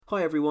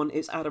Hi everyone,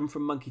 it's Adam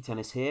from Monkey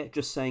Tennis here,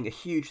 just saying a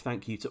huge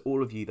thank you to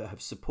all of you that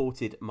have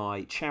supported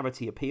my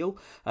charity appeal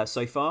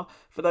so far.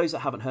 For those that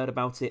haven't heard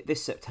about it,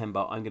 this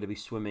September I'm going to be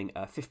swimming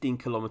 15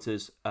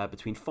 kilometres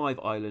between 5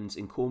 islands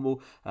in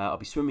Cornwall. I'll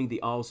be swimming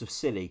the Isles of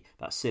Scilly,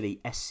 that's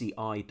Scilly, Scilly.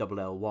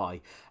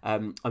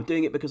 I'm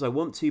doing it because I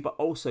want to, but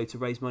also to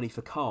raise money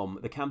for Calm,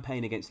 the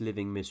campaign against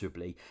living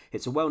miserably.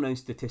 It's a well-known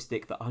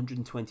statistic that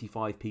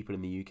 125 people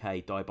in the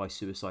UK die by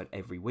suicide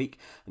every week,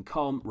 and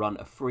Calm run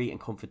a free and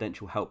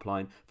confidential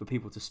helpline for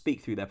people to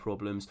speak through their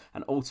problems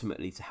and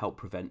ultimately to help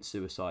prevent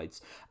suicides.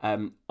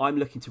 I'm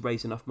looking to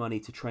raise enough money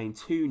to train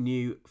 2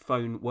 new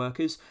phone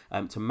workers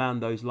to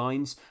man those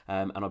lines,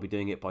 and I'll be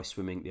doing it by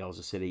swimming the Isles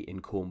of Scilly in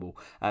Cornwall.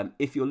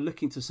 If you're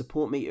looking to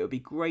support me, it would be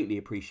greatly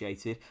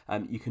appreciated.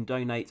 You can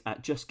donate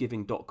at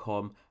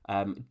justgiving.com.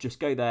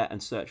 Just go there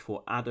and search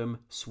for Adam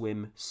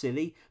Swim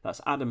Scilly. That's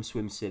Adam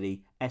Swim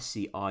Scilly,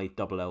 Scilly.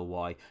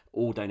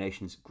 All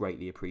donations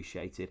greatly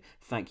appreciated.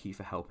 Thank you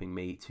for helping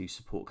me to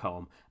support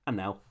Calm. And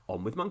now,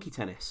 on with Monkey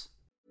Tennis.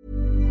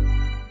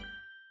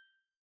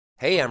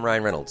 Hey, I'm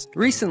Ryan Reynolds.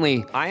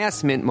 Recently, I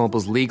asked Mint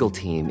Mobile's legal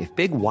team if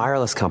big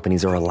wireless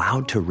companies are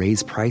allowed to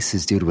raise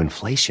prices due to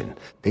inflation.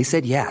 They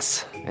said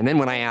yes. And then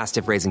when I asked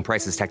if raising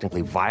prices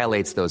technically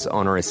violates those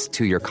onerous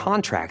 2-year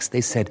contracts,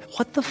 they said,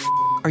 "What the f***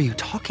 are you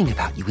talking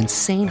about, you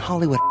insane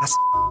Hollywood ass?"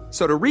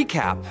 So to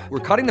recap, we're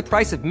cutting the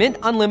price of Mint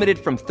Unlimited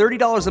from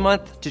 $30 a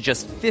month to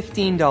just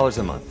 $15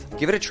 a month.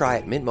 Give it a try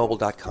at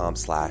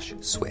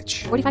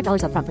mintmobile.com/switch.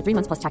 $45 up front for 3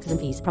 months plus taxes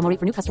and fees. Promo rate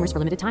for new customers for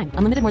limited time.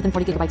 Unlimited more than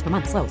 40 gigabytes per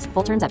month. Slows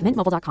full terms at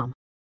mintmobile.com.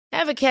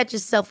 Ever catch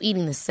yourself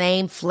eating the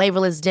same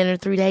flavorless dinner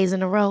 3 days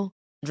in a row?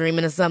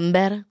 Dreaming of something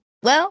better?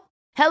 Well,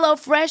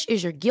 HelloFresh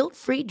is your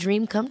guilt-free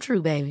dream come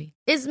true, baby.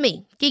 It's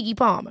me, Keke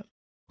Palmer.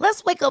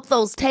 Let's wake up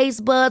those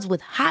taste buds with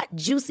hot,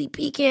 juicy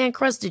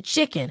pecan-crusted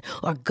chicken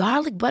or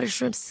garlic butter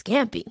shrimp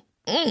scampi.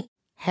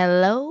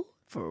 Hello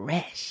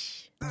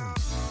Fresh.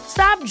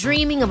 Stop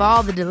dreaming of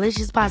all the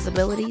delicious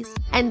possibilities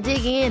and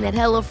dig in at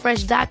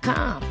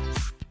HelloFresh.com.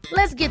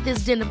 Let's get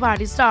this dinner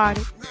party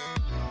started.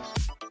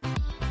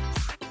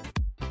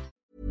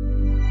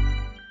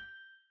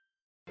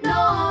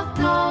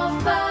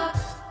 Nova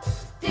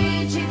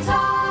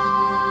Digital.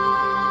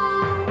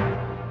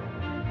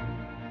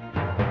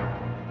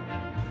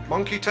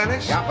 Monkey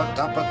Tennis? Yabba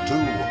dabba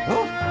doo.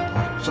 Oh,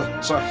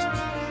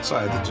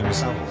 sorry, the Jimmy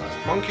Savile there.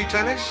 Monkey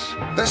Tennis?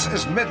 This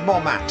is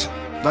Midmore Matt.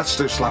 Let's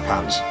do slap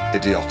hands.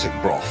 Idiotic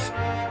broth.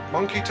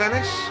 Monkey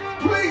Tennis?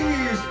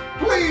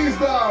 Please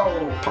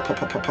though.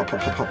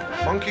 Pop.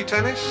 Monkey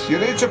Tennis? You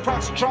need to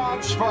press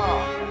transfer.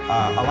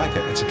 I like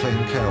it. It's a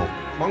clean kill.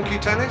 Monkey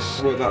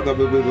Tennis? Well,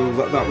 we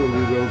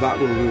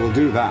will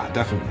do that,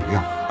 definitely,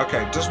 yeah.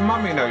 Okay, does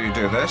Mummy know you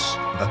do this?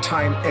 The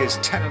time is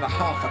 10:30.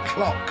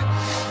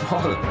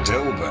 What a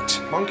dilbert.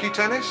 Monkey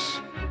Tennis?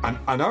 And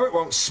I know it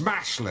won't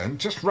smash, Lynn.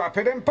 Just wrap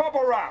it in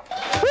bubble wrap.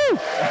 Woo!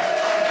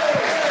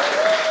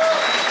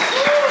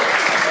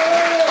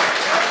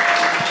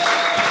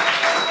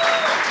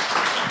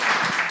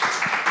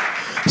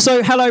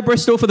 So, hello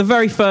Bristol for the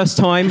very first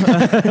time.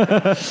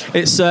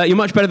 It's you're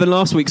much better than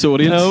last week's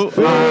audience.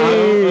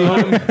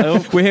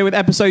 We're here with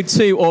episode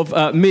 2 of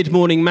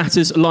Mid-Morning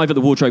Matters live at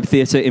the Wardrobe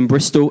Theatre in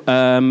Bristol.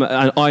 And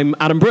I'm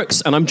Adam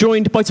Brooks, and I'm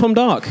joined by Tom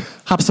Dark.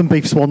 Have some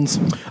beef swans.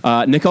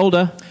 Nick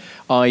Older.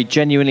 I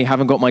genuinely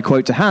haven't got my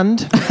quote to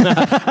hand.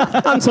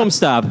 And Tom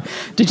Stab.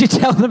 Did you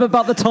tell them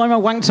about the time I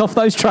wanked off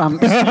those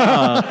tramps?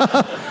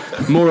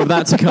 More of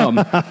that to come.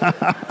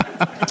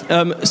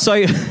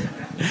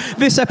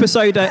 This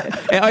episode,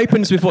 it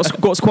opens with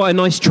what's quite a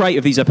nice trait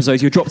of these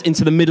episodes. You're dropped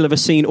into the middle of a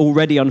scene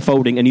already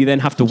unfolding, and you then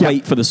have to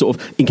wait for the sort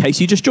of, in case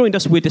you just joined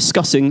us, we're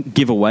discussing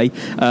giveaway,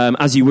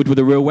 as you would with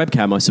a real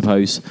webcam, I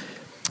suppose.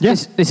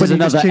 Yes, this is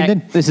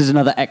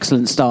another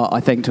excellent start, I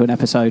think, to an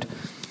episode.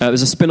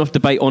 There's a spin-off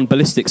debate on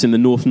ballistics in the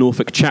North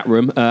Norfolk chat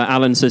room.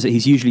 Alan says that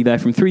he's usually there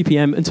from 3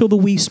 p.m. until the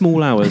wee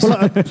small hours.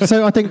 Well,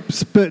 so I think,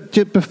 but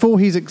before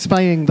he's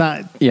explaining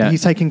that,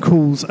 he's taking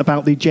calls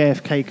about the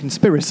JFK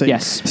conspiracy.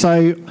 Yes.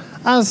 So,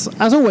 as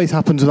always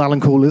happens with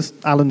Alan's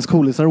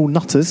callers, they're all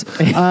nutters.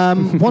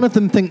 One of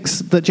them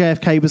thinks that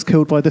JFK was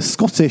killed by the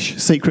Scottish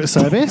Secret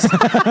Service.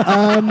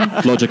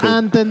 Logical.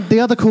 And then the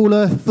other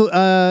caller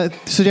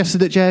suggested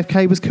that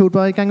JFK was killed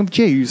by a gang of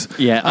Jews.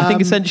 Yeah, I think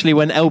essentially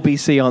when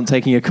LBC aren't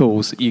taking your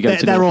calls, you go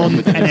to... They're on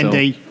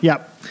NND,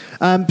 yep.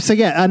 And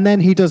then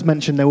he does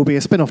mention there will be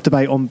a spin-off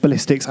debate on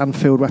ballistics and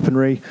field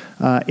weaponry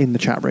in the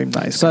chat room.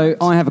 That is so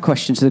correct. I have a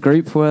question to the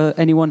group. Were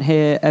anyone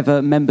here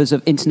ever members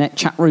of internet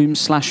chat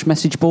rooms /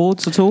 message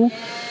boards at all?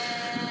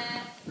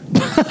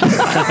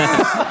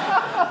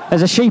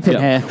 There's a sheep in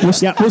here. We'll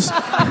start with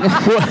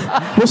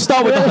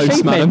the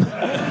host, madam.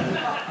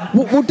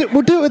 We'll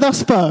do it with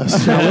us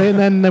first, shall we?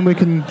 And then we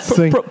can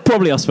see.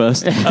 Probably us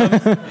first. Tom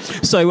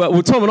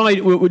and I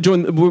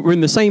we're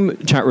in the same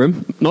chat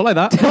room. Not like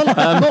that.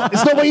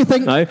 It's not what you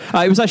think. No,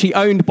 it was actually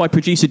owned by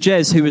producer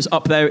Jez, who was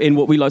up there in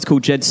what we like to call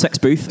Jed's sex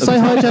booth. Say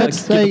hi,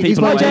 Jez. There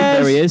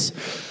he is.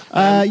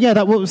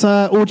 That was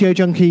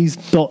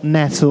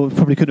audiojunkies.net, or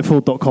probably couldn't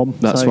afford .com.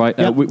 That's right.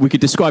 Yep. We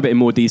could describe it in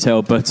more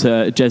detail, but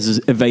Jez has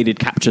evaded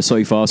capture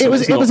so far. So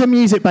it was a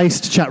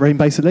music-based chat room,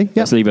 basically. Yep.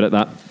 Let's leave it at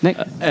that. Nick?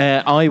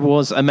 I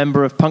was a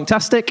member of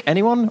Punktastic.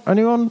 Anyone?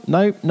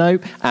 No.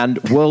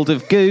 And World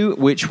of Goo,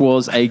 which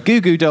was a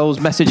Goo Goo Dolls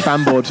message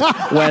fanboard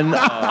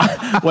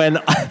when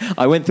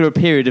I went through a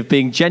period of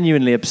being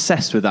genuinely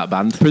obsessed with that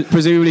band.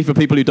 Presumably for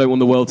people who don't want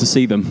the world to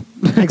see them.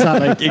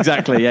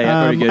 Exactly.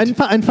 Yeah, very good.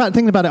 In fact,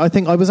 thinking about it, I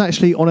think I was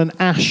actually on an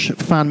Ash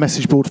fan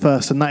message board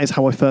first, and that is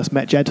how I first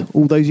met Jed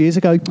all those years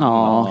ago.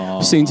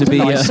 Aww. Soon to be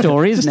nice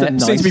story, isn't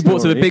it? Soon to be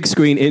brought to the big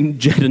screen in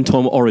Jed and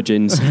Tom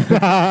Origins.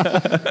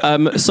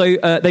 So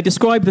they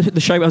describe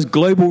the show as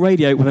global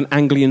radio with an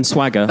Anglian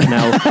swagger.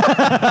 Now,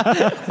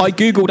 I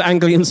googled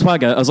Anglian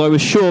swagger as I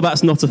was sure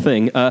that's not a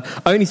thing,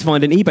 only to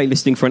find an eBay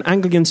listing for an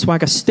Anglian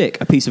swagger stick,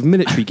 a piece of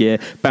military gear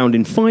bound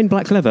in fine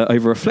black leather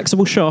over a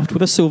flexible shaft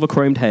with a silver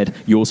chromed head.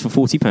 Yours for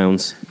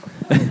 £40.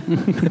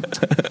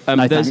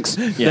 No thanks.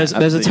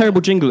 There's a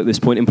terrible jingle at this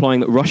point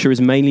implying that Russia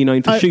is mainly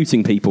known for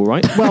shooting people,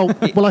 right? Well,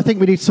 I think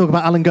we need to talk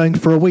about Alan going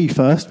for a wee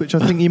first, which I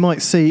think you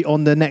might see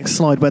on the next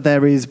slide, where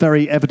there is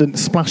very evident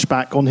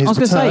splashback on his I was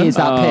going to say, is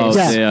that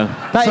piss?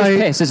 Yeah. That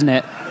is piss, isn't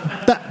it?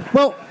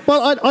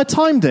 I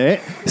timed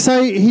it.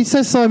 So he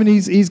says, Simon,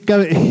 he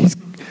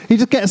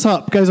just gets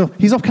up, goes off.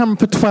 He's off camera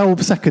for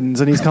 12 seconds,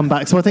 and he's come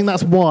back. So I think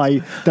that's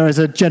why there is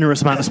a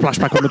generous amount of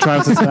splashback on the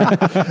trousers there.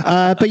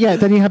 But yeah,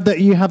 then you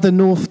have the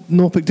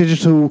Norfolk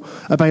Digital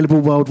available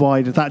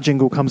worldwide. That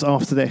jingle comes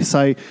after this.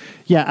 So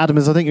yeah, Adam,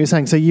 as I think you were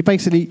saying, so you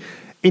basically,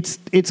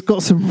 it's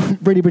got some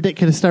really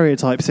ridiculous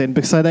stereotypes in,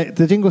 because so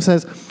the jingle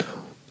says,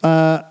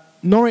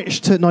 Norwich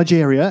to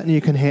Nigeria, and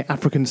you can hear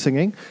African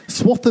singing.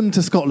 Swatham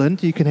to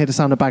Scotland, you can hear the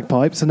sound of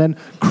bagpipes. And then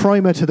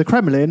Cromer to the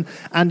Kremlin,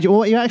 and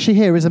what you actually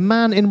hear is a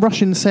man in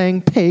Russian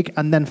saying pig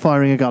and then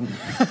firing a gun.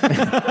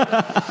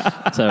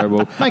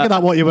 Terrible. Make of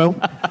that what you will.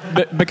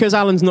 But because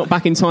Alan's not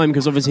back in time,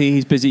 because obviously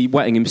he's busy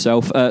wetting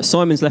himself,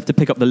 Simon's left to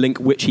pick up the link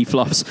which he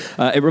fluffs.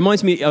 It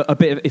reminds me a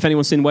bit of, if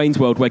anyone's seen Wayne's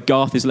World, where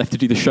Garth is left to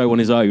do the show on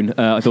his own.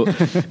 I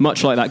thought,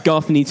 much like that,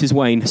 Garth needs his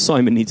Wayne,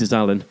 Simon needs his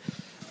Alan.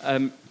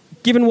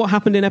 Given what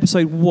happened in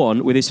episode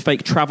 1 with his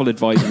fake travel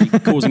advisory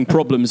causing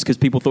problems because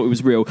people thought it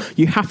was real,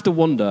 you have to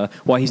wonder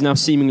why he's now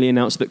seemingly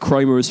announced that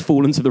Cromer has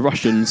fallen to the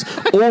Russians.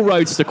 All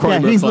roads to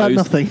Cromer he's are learned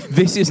closed. nothing.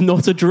 This is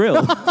not a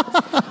drill.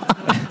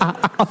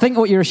 I think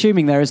what you're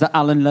assuming there is that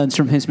Alan learns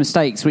from his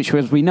mistakes, which,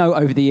 as we know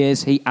over the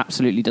years, he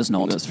absolutely does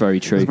not. That's very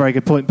true. That's a very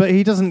good point. But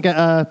he doesn't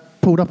get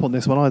pulled up on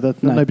this one either.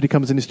 No. Nobody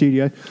comes in the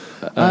studio.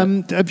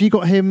 Have you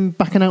got him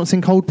back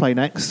announcing Coldplay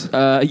next?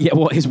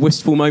 His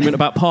wistful moment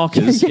about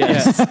Parker's?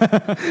 Yes.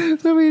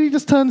 So he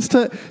just turns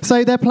to...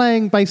 So they're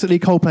playing basically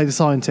Coldplay the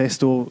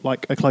Scientist, or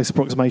like a close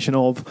approximation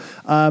of.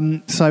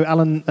 So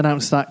Alan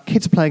announced that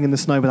kids playing in the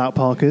snow without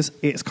Parkers.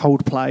 It's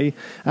Coldplay.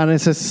 And it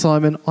says to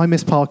Simon, I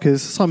miss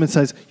Parkers. Simon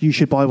says, you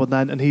should buy one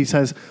then. And he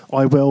says,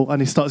 I will.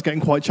 And he starts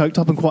getting quite choked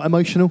up and quite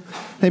emotional.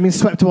 They've been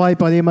swept away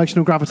by the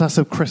emotional gravitas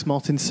of Chris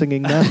Martin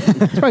singing there.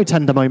 It's very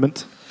tender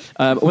moment.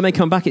 When they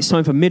come back, it's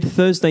time for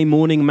Mid-Thursday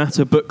Morning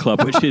Matter Book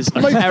Club, which is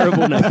a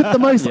terrible name. The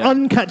most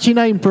uncatchy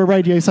name for a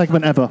radio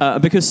segment ever.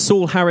 Because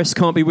Saul Harris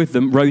can't be with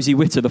them, Rosie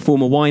Witter, the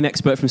former wine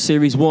expert from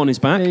Series 1, is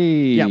back.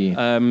 Hey. Yep.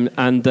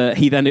 And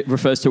he then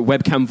refers to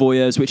webcam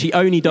voyeurs, which he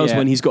only does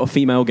when he's got a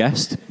female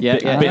guest.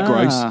 Bit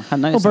gross.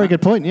 Very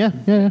good point,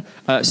 yeah.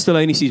 Still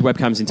only sees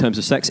webcams in terms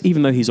of sex,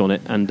 even though he's on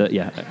it. And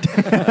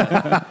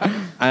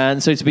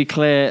And so to be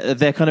clear,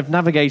 they're kind of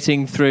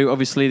navigating through,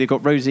 obviously they've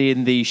got Rosie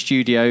in the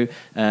studio,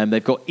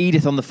 they've got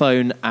Edith on the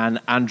phone and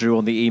Andrew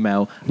on the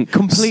email.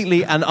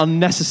 Completely and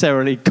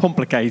unnecessarily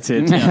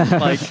complicated.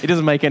 Like, it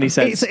doesn't make any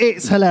sense.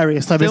 It's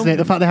hilarious though, isn't it?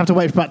 The fact they have to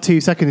wait for about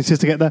 2 seconds just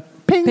to get the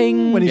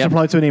ping when he's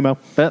replied to an email.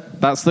 But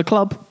that's the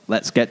club.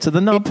 Let's get to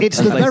the nub. It's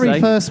the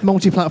very first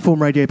multi-platform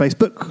radio-based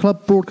book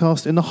club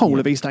broadcast in the whole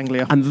of East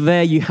Anglia. And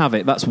there you have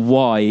it. That's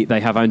why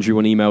they have Andrew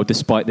on email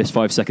despite this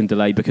 5-second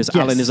delay, because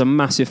Alan is a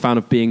massive fan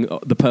of being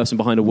the person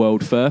behind a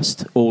world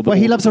first.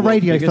 He loves a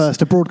radio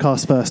first, a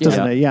broadcast first,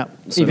 doesn't he? Yeah.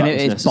 So even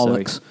if it's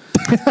bollocks.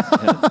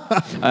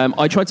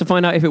 I tried to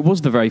find out if it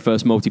was the very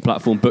first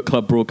multi-platform book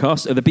club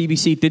broadcast. The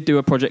BBC did do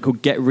a project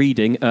called Get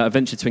Reading, a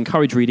venture to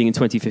encourage reading in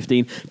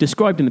 2015,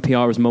 described in the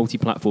PR as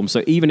multi-platform.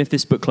 So even if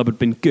this book club had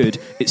been good,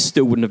 it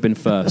still wouldn't have been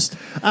first.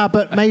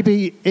 But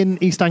maybe in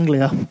East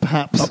Anglia,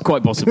 perhaps.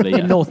 Quite possibly,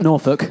 In North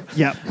Norfolk.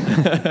 Yeah.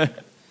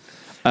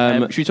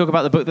 Should we talk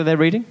about the book that they're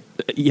reading?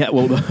 Some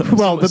of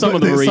them are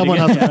reading. Someone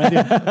hasn't read,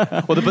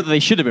 yeah. Well, the book that they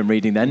should have been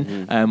reading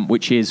then,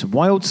 which is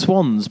Wild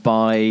Swans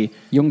by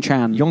Young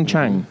Chan.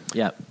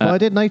 Yeah. Well, I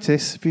did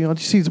notice, I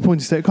just see the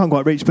pointer stick, I can't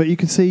quite reach, but you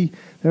can see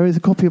there is a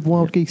copy of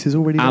Wild Geese is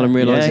already Alan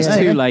there. realises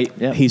too late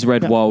he's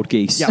read Wild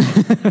Geese. Yeah.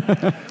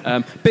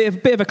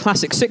 Bit of a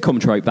classic sitcom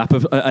trope, that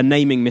of a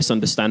naming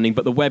misunderstanding,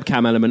 but the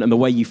webcam element and the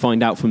way you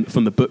find out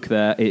from the book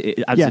there,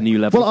 it adds a new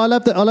level. Well, I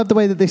love the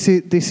way that this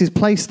is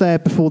placed there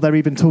before they're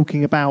even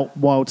talking about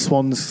Wild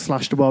Swans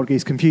 / the Wild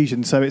Geese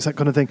confusion. So it's that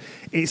kind of thing.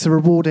 It's a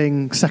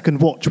rewarding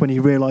second watch when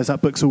you realise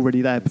that book's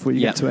already there before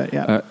you get to it.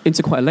 Yeah.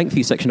 Into quite a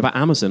lengthy section about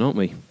Amazon, aren't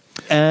we?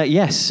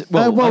 Yes.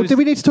 Well, do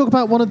we need to talk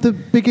about one of the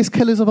biggest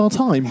killers of our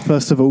time,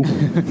 first of all?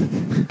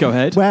 Go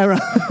ahead.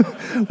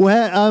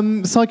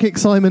 Where Psychic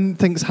Simon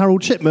thinks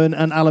Harold Shipman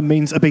and Alan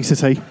means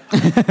obesity.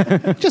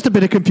 Just a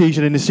bit of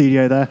confusion in the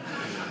studio there.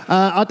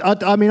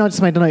 I mean, I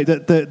just made a note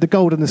that the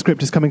gold in the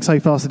script is coming so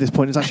fast at this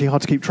point, it's actually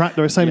hard to keep track.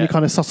 There are so many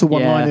kind of subtle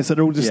one-liners that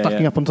are all just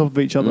stacking up on top of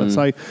each other.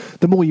 So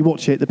the more you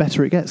watch it, the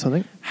better it gets, I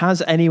think.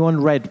 Has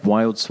anyone read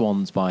Wild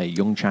Swans by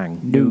Yung Chang?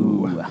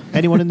 No.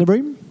 Anyone in the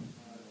room?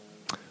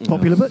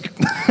 Popular book.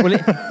 Well,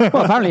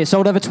 apparently it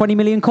sold over 20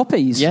 million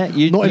copies. Yeah,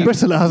 not in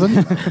Bristol, it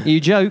hasn't. You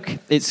joke.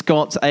 It's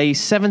got a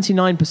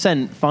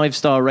 79%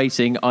 5-star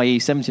rating, i.e.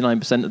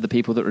 79% of the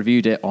people that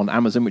reviewed it on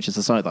Amazon, which is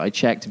the site that I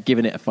checked, have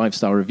given it a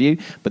 5-star review.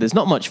 But there's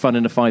not much fun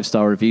in a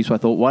 5-star review, so I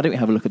thought, why don't we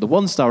have a look at the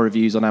 1-star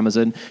reviews on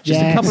Amazon?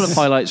 Just a couple of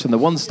highlights from the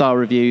 1-star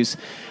reviews.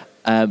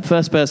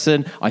 First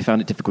person, I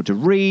found it difficult to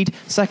read.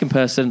 Second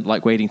person,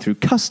 like wading through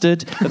custard.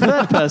 The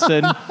third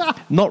person,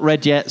 not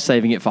read yet,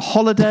 saving it for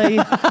holiday.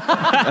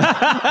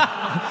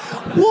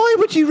 Why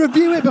would you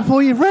review it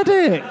before you've read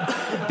it?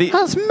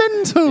 That's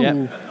mental.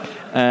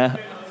 Yeah.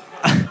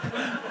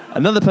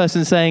 Another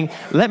person saying,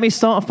 let me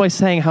start off by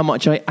saying how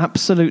much I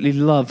absolutely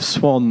love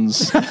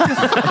swans.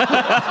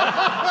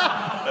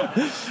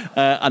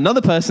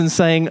 Another person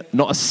saying,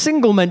 not a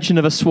single mention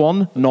of a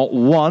swan, not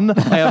one.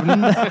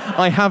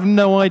 I have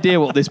no idea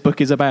what this book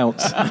is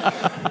about.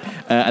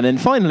 And then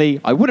finally,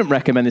 I wouldn't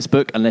recommend this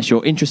book unless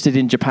you're interested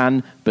in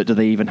Japan, but do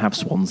they even have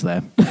swans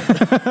there?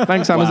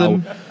 Thanks,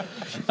 Amazon. Wow.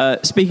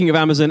 Speaking of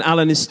Amazon,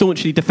 Alan is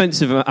staunchly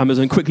defensive of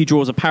Amazon, quickly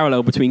draws a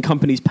parallel between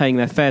companies paying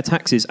their fair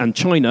taxes and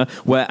China,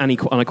 where, and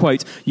I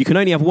quote, you can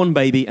only have one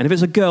baby, and if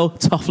it's a girl,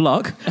 tough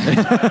luck.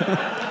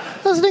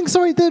 That's the thing,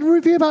 sorry, the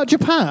review about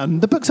Japan,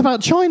 the book's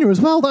about China as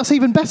well, that's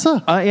even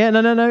better.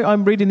 No,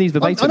 I'm reading these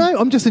verbatim. I know,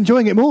 I'm just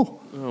enjoying it more.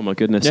 Oh, my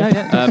goodness.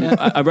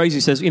 Rosie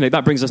says,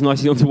 that brings us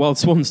nicely onto Wild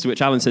Swans, to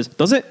which Alan says,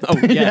 does it? Oh,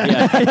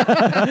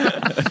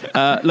 yeah.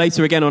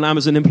 Later again on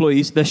Amazon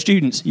employees, they're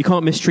students. You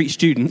can't mistreat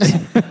students.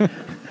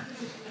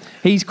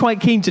 He's quite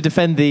keen to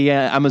defend the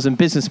Amazon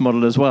business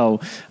model as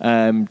well.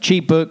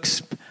 Cheap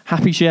books,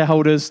 happy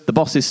shareholders, the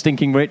boss is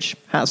stinking rich.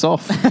 Hats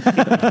off.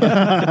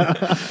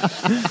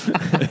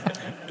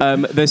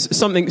 There's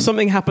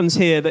something happens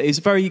here that is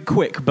very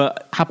quick,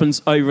 but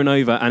happens over and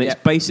over, and it's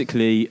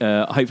basically,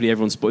 hopefully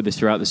everyone spotted this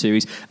throughout the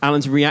series,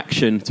 Alan's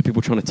reaction to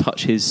people trying to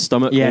touch his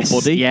stomach or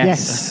body.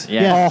 Yes.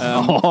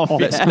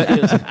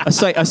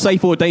 A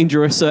safe or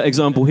dangerous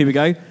example. Here we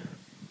go.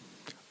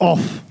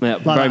 Off. Yeah,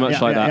 like very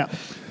much like that.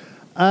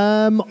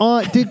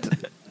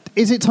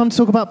 Is it time to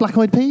talk about Black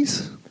Eyed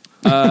Peas?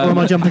 Or am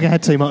I jumping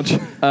ahead too much?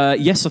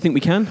 Yes, I think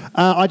we can.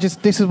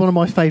 This is one of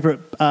my favourite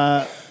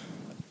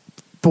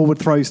forward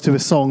throws to a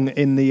song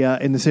in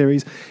the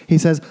series. He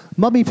says,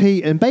 Mummy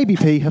P and Baby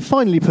P have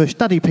finally pushed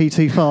Daddy P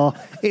too far.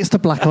 It's the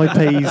Black Eyed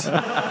Peas.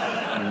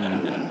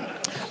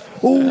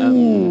 And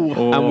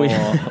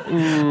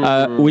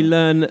we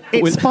learn...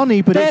 It's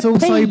funny, but it's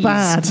also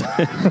bad.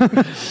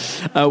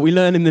 We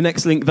learn in the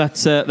next link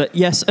that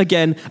yes,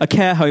 again, a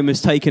care home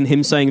has taken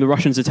him saying the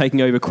Russians are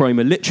taking over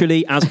Chroma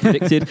literally, as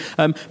predicted.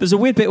 There's a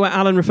weird bit where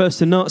Alan refers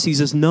to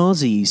Nazis as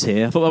Nazis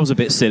here. I thought that was a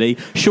bit silly.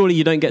 Surely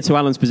you don't get to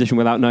Alan's position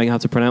without knowing how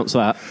to pronounce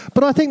that.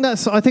 But I think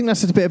that's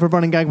just a bit of a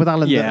running gag with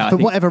Alan. Yeah, for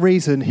whatever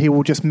reason, he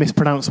will just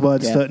mispronounce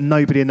words that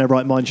nobody in their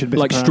right mind should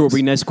mispronounce. Like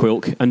strawberry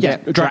Nesquik and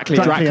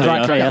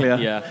Dracula.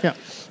 Yeah.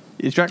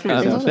 Is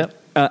Dracula?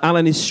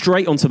 Alan is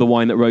straight onto the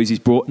wine that Rosie's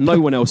brought. No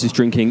one else is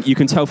drinking. You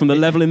can tell from the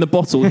level in the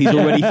bottle he's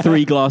already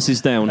 3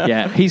 glasses down.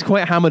 Yeah, he's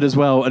quite hammered as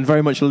well, and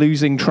very much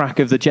losing track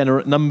of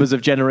the numbers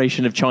of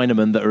generation of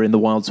Chinamen that are in the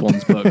Wild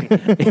Swans book.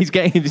 he's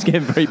getting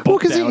very bogged down. Well,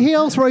 because he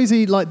asked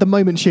Rosie the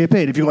moment she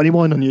appeared, "Have you got any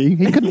wine on you?"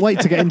 He couldn't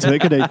wait to get into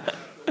it, could he?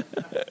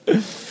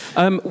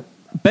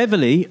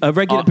 Beverly,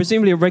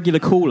 presumably a regular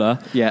caller,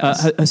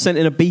 has sent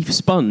in a beef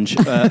sponge,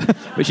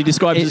 which he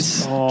describes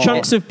as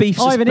chunks of beef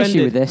suspended. I have an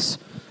issue with this.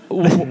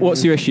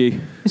 What's your issue?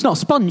 It's not a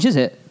sponge, is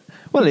it?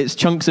 Well, it's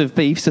chunks of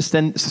beef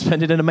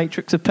suspended in a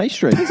matrix of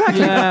pastry. Exactly.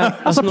 Yeah,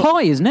 that's a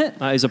pie, isn't it?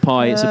 That is a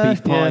pie. It's a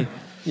beef pie.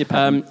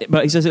 Yeah.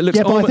 But he says it looks...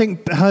 Yeah, but I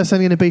think her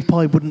sending in a beef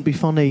pie wouldn't be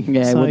funny.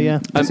 Yeah,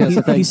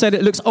 he said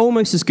it looks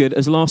almost as good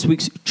as last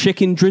week's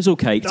chicken drizzle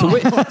cake, to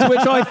which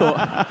I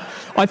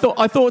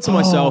thought to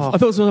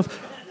myself,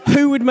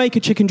 who would make a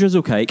chicken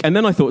drizzle cake? And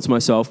then I thought to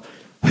myself,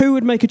 who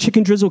would make a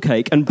chicken drizzle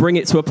cake and bring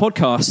it to a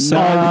podcast?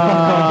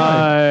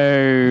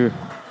 No.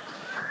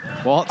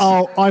 What?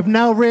 Oh, I've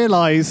now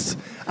realised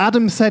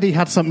Adam said he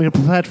had something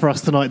prepared for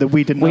us tonight that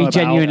we didn't know about. We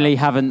genuinely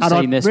haven't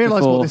seen this before. I've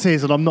realised what this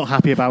is, and I'm not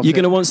happy about it. You're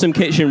going to want some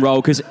kitchen roll,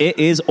 because it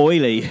is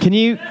oily. To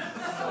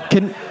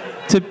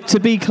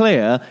be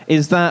clear,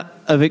 is that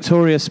a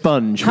Victoria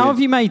sponge? How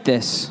have you made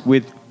this?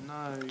 With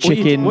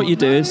chicken? What you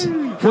do is...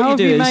 How have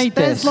you made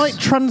this? There's like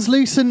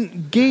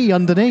translucent ghee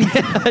underneath.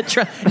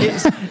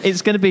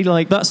 It's going to be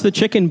like... That's the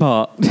chicken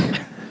part.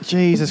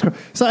 Jesus Christ.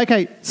 So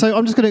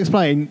I'm just going to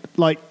explain,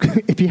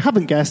 if you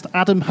haven't guessed,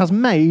 Adam has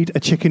made a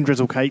chicken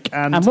drizzle cake.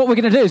 And what we're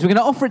going to do is we're going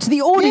to offer it to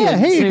the audience. Yeah,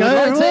 here you go.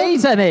 Would like to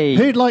eat any.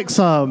 Who'd like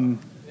some?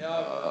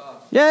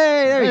 Yay,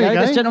 there we There go. you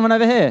go. This gentleman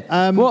over here.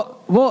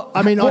 What?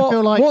 I mean, I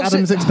feel like what's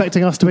Adam's it-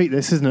 expecting us to eat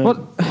this, isn't it? What?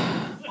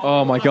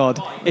 Oh my god,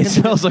 it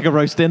smells like a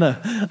roast dinner.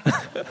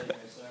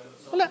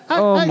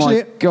 Oh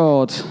Actually, my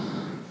god.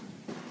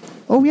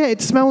 oh yeah,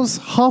 it smells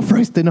half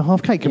roast dinner,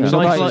 half cake. Can we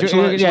Shall not- I- Right,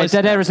 shall I- yeah,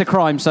 dead air is a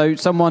crime. So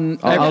someone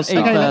I'll eat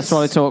start. first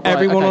while I talk. Right,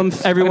 Everyone okay. on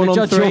everyone I'm on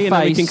gonna judge 3, your and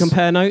then we face. can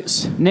compare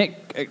notes.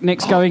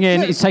 Nick's going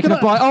in. yeah, He's taking a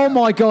can I- bite. Oh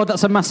my god,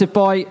 that's a massive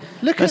bite.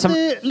 Look That's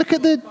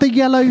at the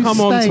yellow Come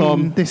on, stain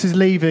Tom. this is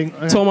leaving.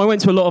 Tom, I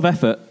went to a lot of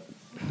effort.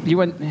 You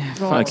went.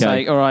 Fuck's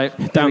Okay. sake. All right.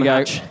 Down Here we the go.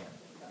 hatch.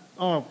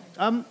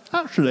 Oh,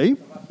 actually,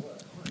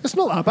 it's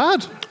not that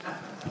bad.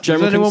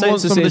 General anyone want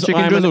consensus some of the is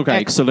chicken I am drizzle an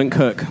cake? excellent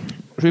cook.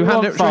 Should we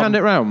hand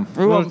it round?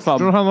 We want Do you want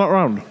to hand that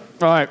round?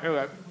 Right.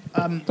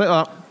 Take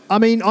that. I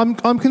mean,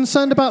 I'm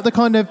concerned about the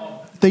kind of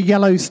the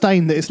yellow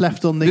stain that is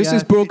left on the. This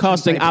is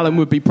broadcasting Alan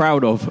would be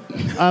proud of.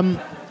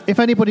 If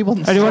anybody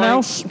wants, Anyone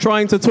else?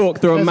 Trying to talk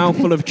through a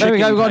mouthful of There chicken. we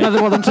go. We've got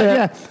another one too.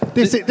 yeah,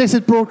 this is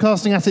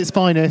broadcasting at its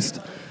finest.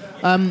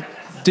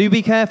 Do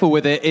be careful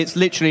with it. It's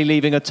literally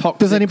leaving a toxic.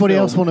 Does anybody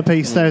film. else want a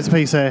piece? There's a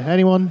piece here.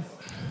 Anyone?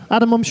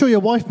 Adam, I'm sure your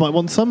wife might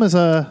want some as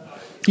a.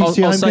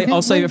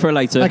 I'll save it for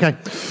later. Okay.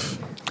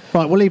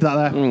 Right, we'll leave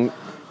that there.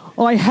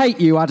 I hate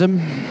you, Adam.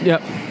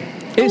 Yep.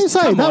 I was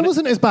saying, that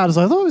wasn't as bad as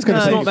I thought it was going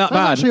to No, be. it's not that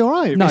That's bad. actually all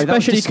right. No, that was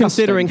Especially disgusting.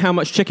 considering how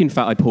much chicken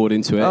fat I poured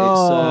into it.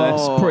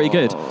 It's pretty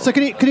good. So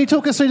can you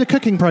talk us through the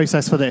cooking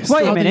process for this?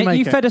 Wait How a did minute. make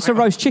You it? fed us a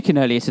roast chicken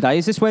earlier today.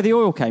 Is this where the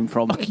oil came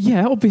from?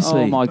 Yeah,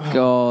 obviously. Oh my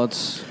god.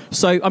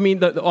 So, I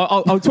mean,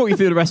 I'll talk you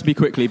through the recipe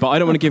quickly, but I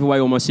don't want to give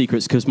away all my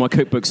secrets because my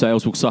cookbook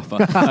sales will suffer.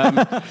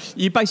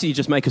 You basically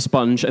just make a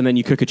sponge and then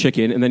you cook a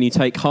chicken and then you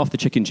take half the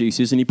chicken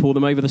juices and you pour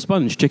them over the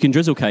sponge. Chicken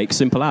drizzle cake,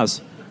 simple as.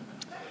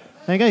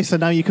 There you go. So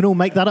now you can all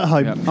make that at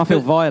home. I feel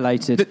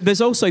violated.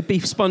 There's also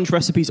beef sponge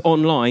recipes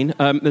online.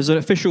 There's an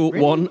official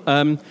one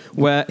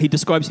where he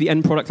describes the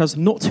end product as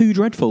not too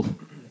dreadful.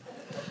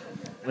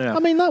 I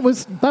mean, that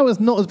was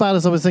not as bad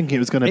as I was thinking it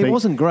was going to be. It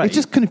wasn't great. It's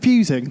just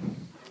confusing.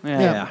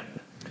 Yeah.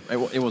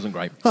 It wasn't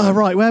great. Oh,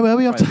 right. Where were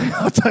we?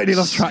 I've totally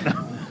lost track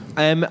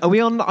now. Are we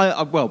on?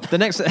 Well, the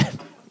next.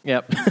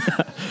 Yep.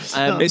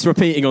 It's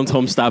repeating on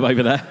Tom's stab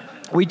over there.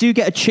 We do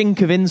get a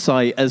chink of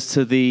insight as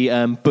to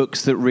the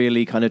books that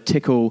really kind of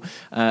tickle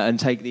and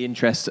take the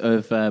interest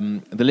of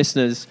the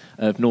listeners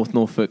of North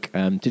Norfolk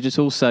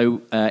Digital.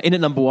 So in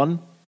at number 1,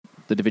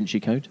 The Da Vinci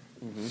Code.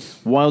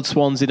 Mm-hmm. Wild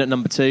Swans in at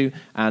number 2,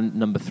 and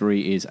number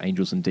 3 is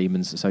Angels and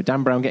Demons. So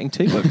Dan Brown getting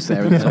 2 books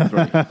there in the top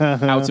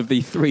 3. Out of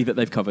the 3 that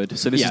they've covered.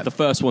 So this Yeah. is the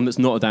first one that's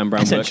not a Dan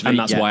Brown book, Essentially, and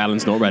that's yeah. why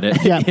Alan's not read it.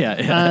 Yeah.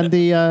 Yeah. And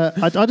the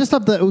I just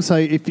love that also.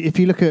 If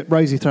you look at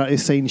Rosie throughout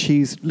this scene,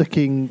 she's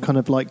looking kind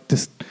of like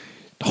just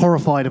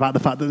horrified about the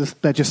fact that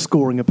they're just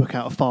scoring a book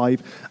out of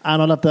 5.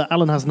 And I love that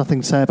Alan has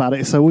nothing to say about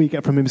it. So all you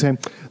get from him is saying,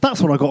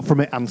 "That's what I got from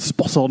it," and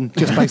spot on,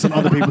 just based on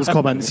other people's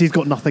comments. He's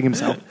got nothing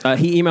himself.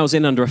 He emails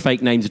in under a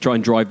fake name to try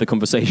and drive the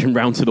conversation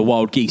round to the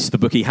Wild Geese, the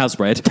book he has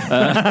read.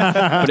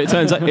 But it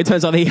turns out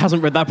that he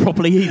hasn't read that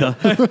properly either.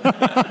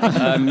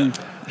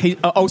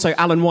 Also,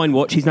 Alan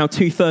Winewatch, he's now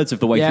 2/3 of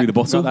the way through the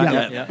bottle.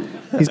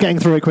 He's getting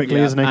through it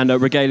quickly, isn't he? And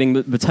regaling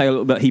the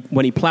tale that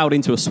when he ploughed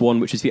into a swan,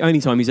 which is the only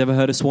time he's ever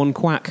heard a swan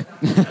quack.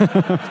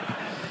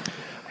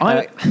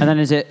 And then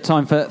is it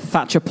time for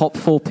Thatcher Pop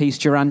 4-piece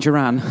Duran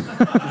Duran?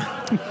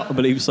 I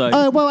believe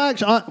so. Well,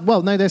 actually,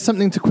 no. There's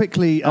something to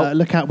quickly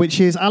look at, which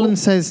is Alan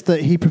says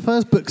that he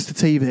prefers books to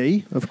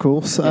TV. Of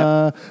course.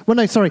 Well,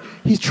 no, sorry.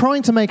 He's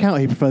trying to make out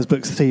he prefers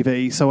books to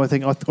TV. So I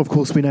think, of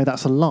course, we know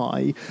that's a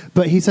lie.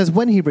 But he says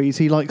when he reads,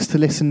 he likes to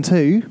listen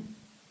to.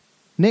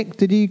 Nick,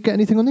 did you get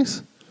anything on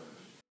this?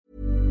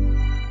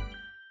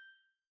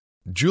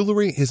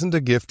 Jewelry isn't a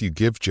gift you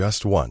give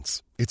just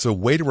once. It's a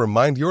way to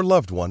remind your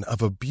loved one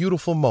of a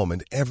beautiful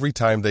moment every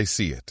time they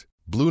see it.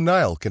 Blue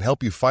Nile can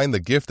help you find the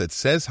gift that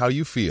says how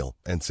you feel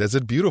and says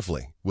it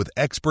beautifully, with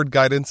expert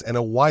guidance and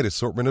a wide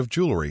assortment of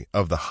jewelry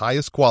of the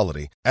highest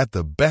quality at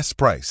the best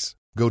price.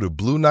 Go to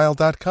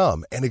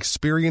BlueNile.com and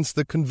experience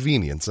the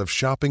convenience of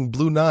shopping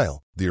Blue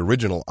Nile, the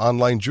original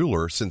online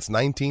jeweler since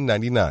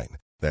 1999.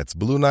 That's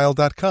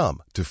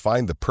BlueNile.com to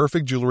find the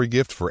perfect jewelry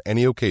gift for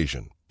any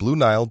occasion.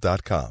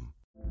 BlueNile.com.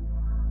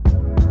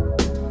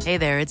 Hey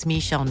there, it's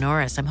Michelle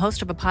Norris. I'm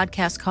host of a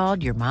podcast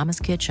called Your Mama's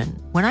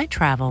Kitchen. When I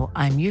travel,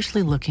 I'm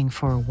usually looking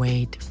for a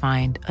way to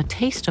find a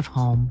taste of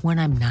home when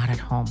I'm not at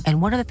home.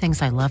 And one of the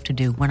things I love to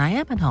do when I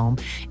am at home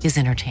is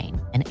entertain.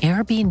 And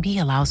Airbnb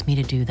allows me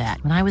to do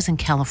that. When I was in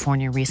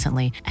California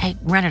recently, I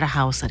rented a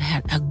house that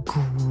had a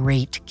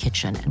great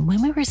kitchen. And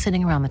when we were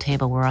sitting around the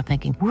table, we were all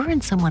thinking, we're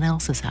in someone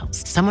else's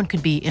house. Someone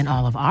could be in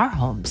all of our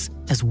homes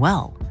as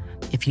well.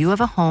 If you have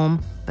a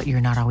home, but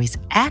you're not always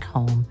at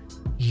home,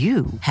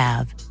 you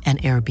have an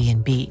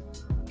Airbnb.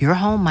 Your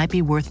home might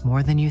be worth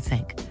more than you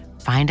think.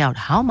 Find out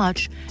how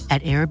much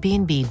at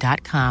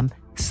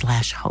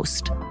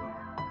airbnb.com/host.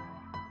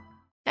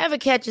 Ever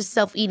catch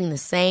yourself eating the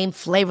same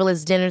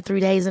flavorless dinner 3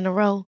 days in a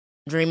row?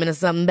 Dreaming of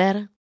something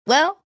better?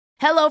 Well,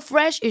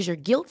 HelloFresh is your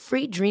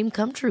guilt-free dream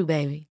come true,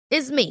 baby.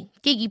 It's me,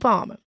 Keke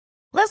Palmer.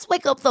 Let's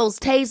wake up those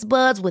taste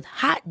buds with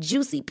hot,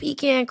 juicy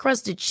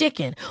pecan-crusted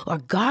chicken or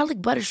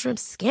garlic butter shrimp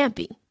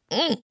scampi.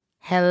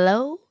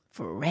 Hello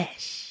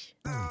Fresh.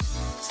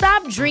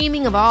 Stop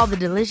dreaming of all the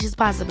delicious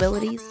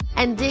possibilities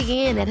and dig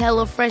in at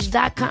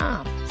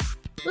HelloFresh.com.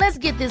 Let's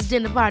get this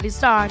dinner party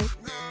started.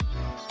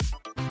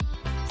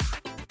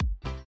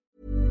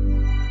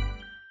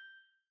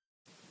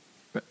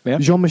 Yeah.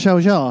 Jean-Michel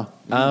Jarre.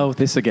 Oh,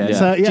 this again. Yeah.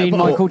 So,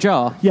 Jean-Michel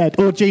Jarre. Yeah,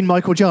 or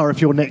Jean-Michel Jarre if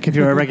you're Nick, if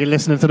you're a regular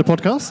listener to the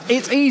podcast.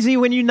 It's easy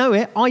when you know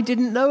it. I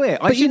didn't know it.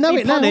 I should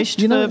be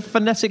punished for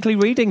phonetically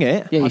reading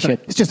it. Yeah, you should.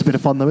 It's just a bit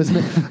of fun, though, isn't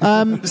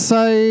it?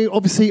 So,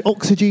 obviously,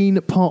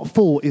 Oxygen Part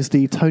 4 is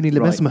the Tony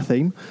Ledesma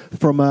theme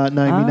from Knowing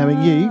Me,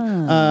 Knowing You.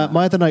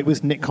 My other note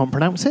was Nick can't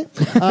pronounce it.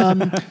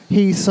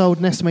 He sold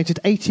an estimated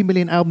 80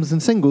 million albums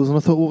and singles, and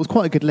I thought, well, it was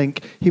quite a good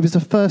link. He was the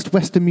first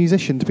Western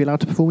musician to be allowed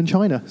to perform in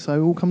China, so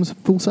it all comes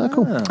full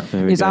circle.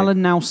 Is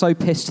Alan now so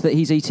pissed that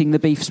he's eating the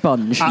beef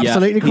sponge?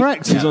 Absolutely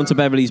correct. He's on to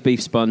Beverly's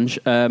beef sponge.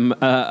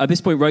 At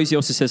this point, Rosie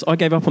also says, I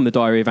gave up on the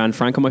Diary of Anne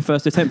Frank on my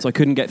first attempt. I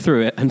couldn't get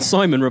through it. And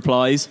Simon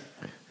replies...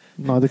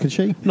 Neither could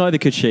she. Neither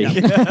could she.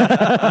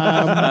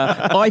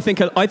 I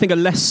think a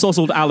less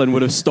sozzled Alan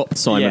would have stopped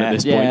Simon at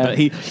this point. But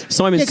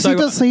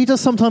Simon's he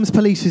does sometimes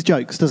police his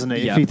jokes, doesn't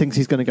he? Yeah. If he thinks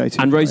he's going to go too.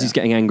 And Rosie's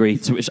getting angry,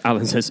 to which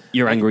Alan says,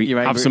 "You're angry.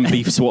 Have some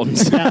beef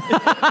swans." So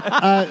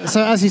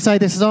as you say,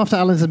 this is after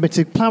Alan's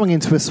admitted ploughing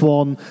into a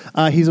swan.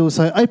 He's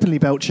also openly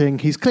belching.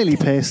 He's clearly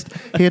pissed.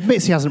 He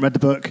admits he hasn't read the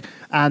book,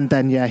 and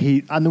then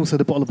and also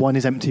the bottle of wine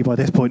is empty by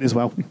this point as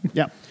well.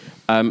 Yeah.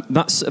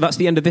 That's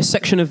the end of this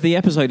section of the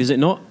episode, is it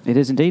not? It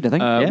is indeed, I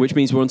think. Which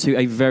means we're on to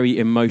a very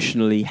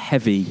emotionally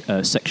heavy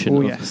section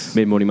of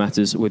Mid-Morning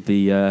Matters with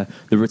the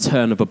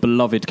return of a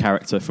beloved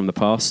character from the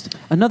past.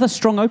 Another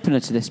strong opener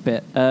to this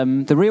bit.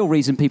 The real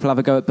reason people have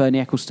a go at Bernie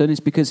Ecclestone is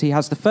because he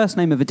has the first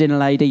name of a dinner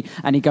lady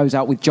and he goes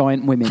out with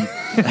giant women.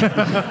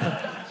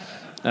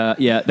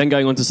 Then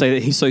going on to say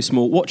that he's so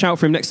small. Watch out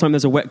for him next time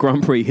there's a wet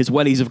Grand Prix. His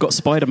wellies have got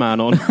Spider-Man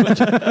on.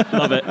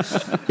 Love it.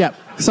 Yeah.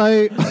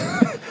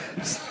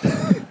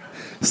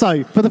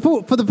 So, for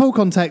the full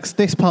context,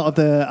 this part of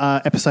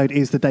the episode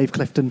is the Dave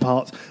Clifton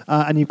part,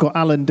 and you've got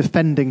Alan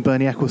defending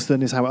Bernie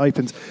Ecclestone is how it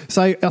opens.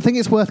 So, I think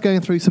it's worth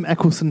going through some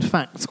Ecclestone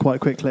facts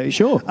quite quickly.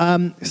 Sure.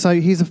 So,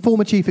 he's a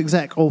former chief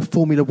exec of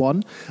Formula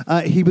One.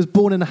 He was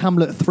born in a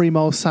hamlet 3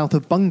 miles south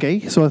of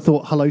Bungay, so I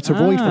thought hello to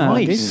Roy from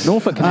Bungay.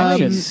 Norfolk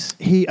connections.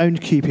 He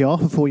owned QPR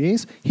for 4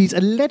 years. He's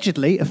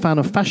allegedly a fan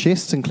of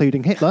fascists,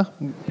 including Hitler.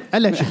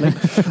 Allegedly.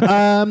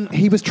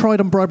 He was tried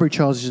on bribery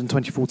charges in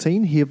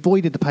 2014. He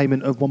avoided the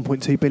payment of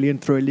 $1.2 billion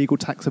through a legal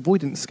tax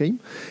avoidance scheme.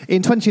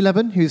 In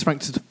 2011, he was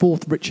ranked as the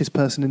 4th richest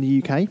person in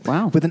the UK,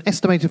 with an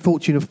estimated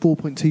fortune of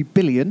 $4.2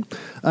 billion.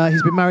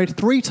 He's been married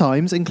 3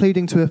 times,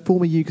 including to a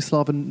former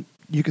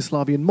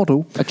Yugoslavian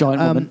model. A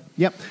giant woman.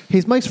 Yep.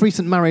 His most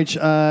recent marriage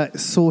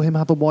saw him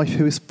have a wife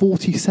who is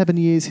 47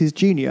 years his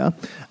junior,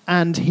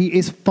 and he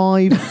is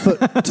 5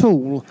 foot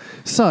tall.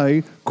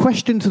 So,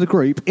 question to the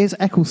group, is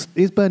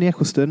Bernie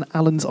Ecclestone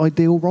Alan's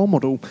ideal role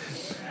model?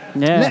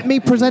 Yeah. Let me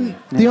present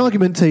the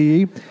argument to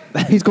you.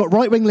 He's got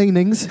right-wing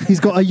leanings. He's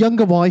got a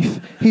younger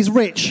wife. He's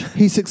rich.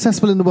 He's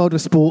successful in the world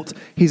of sport.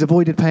 He's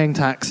avoided paying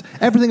tax.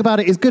 Everything about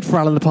it is good for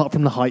Alan, apart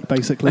from the height,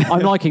 basically.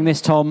 I'm liking this,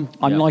 Tom.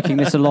 I'm liking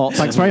this a lot.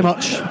 Thanks very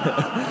much.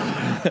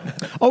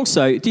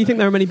 Also, do you think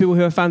there are many people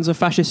who are fans of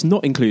fascists,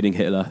 not including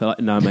Hitler? They're like,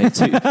 no, mate,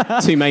 too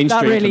mainstream.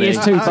 That really is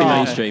too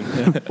far. Mainstream.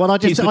 Well, I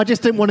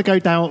just didn't want to go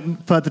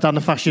further down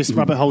the fascist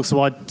rabbit hole,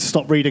 so I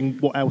stopped reading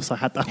what else I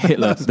had.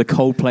 Hitler, the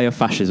Coldplay of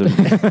fascism.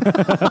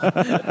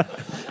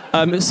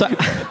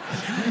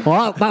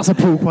 Well, that's a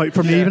Paul quote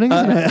from the evening,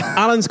 isn't it?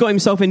 Alan's got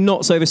himself in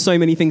knots over so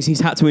many things he's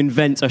had to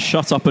invent a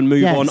shut up and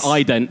move on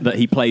ident that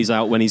he plays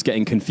out when he's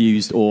getting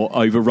confused or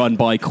overrun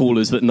by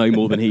callers that know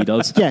more than he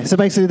does. Yeah, so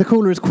basically the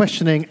caller is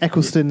questioning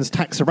Ecclestone's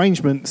tax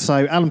arrangement,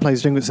 so Alan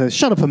plays a jingle that says,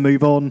 shut up and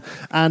move on,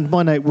 and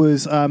my note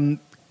was...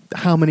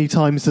 how many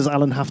times does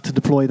Alan have to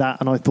deploy that?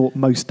 And I thought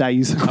most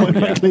days, quite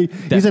frankly.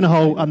 He's in a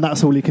hole, and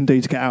that's all he can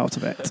do to get out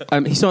of it.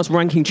 He starts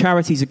ranking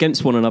charities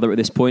against one another at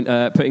this point,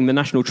 putting the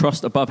National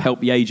Trust above Help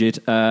the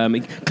Aged.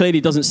 He clearly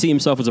doesn't see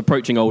himself as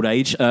approaching old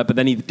age, but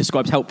then he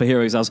describes Help for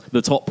Heroes as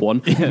the top one.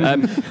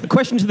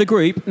 Question to the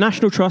group,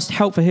 National Trust,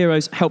 Help for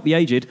Heroes, Help the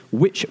Aged,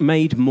 which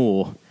made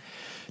more?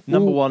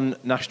 Number 1,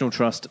 National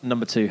Trust.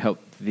 Number 2, Help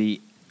the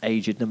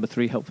Aged. Number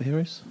 3, Help for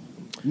Heroes.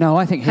 No,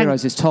 I think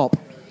Heroes is top.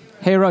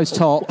 Heroes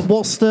top.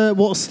 What's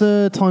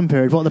the time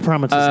period? What are the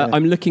parameters here?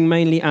 I'm looking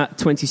mainly at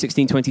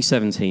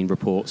 2016-2017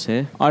 reports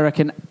here. I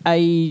reckon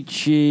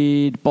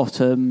Aged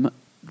bottom,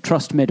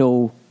 Trust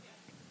middle,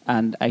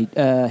 and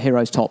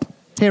Heroes top.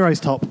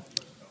 Heroes top.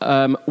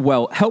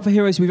 Well, Help for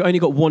Heroes, we've only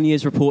got 1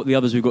 year's report. The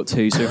others we've got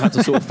 2, so we've had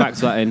to sort of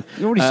factor that in.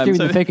 You're already skewing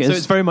the figures. So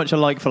it's very much a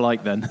like for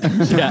like then.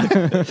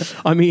 Yeah.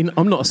 I mean,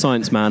 I'm not a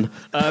science man.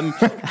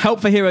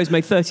 Help for Heroes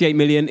made 38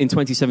 million in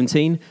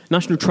 2017.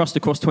 National Trust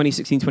across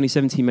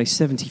 2016-2017 made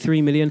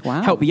 73 million.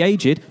 Wow. Help the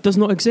Aged does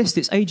not exist.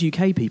 It's Age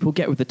UK, people.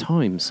 Get with the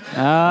times.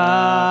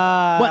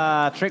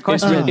 Trick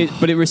question.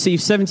 But it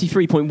received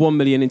 73.1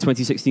 million in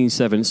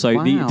 2016-17.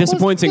 So the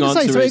disappointing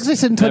answer so it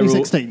existed in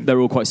 2016. They're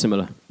all quite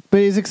similar. But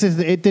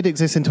it did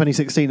exist in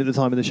 2016 at the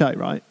time of the show,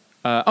 right?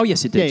 Oh,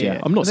 yes, it did, yeah.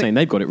 I'm not saying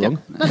they've got it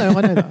wrong. No,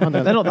 I know that.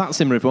 They're not that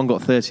similar if one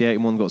got 38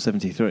 and one got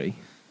 73.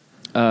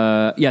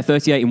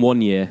 38 in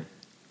 1 year.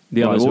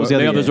 The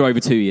others are over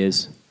 2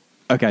 years.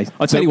 Okay.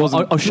 I'll tell you what,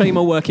 I'll show you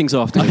my workings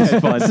afterwards.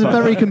 It's a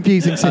very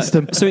confusing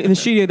system. So in the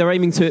studio, they're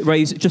aiming to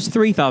raise just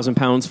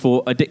 £3,000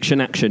 for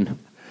Addiction Action.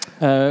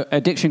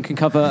 Addiction can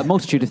cover a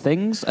multitude of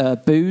things: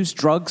 booze,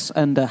 drugs,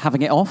 and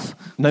having it off.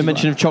 No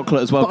mention of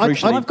chocolate as well.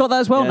 Crucially, I've got that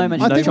as well. No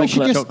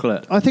mention of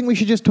chocolate. I think we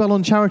should just dwell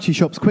on charity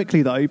shops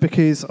quickly, though,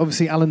 because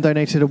obviously Alan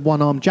donated a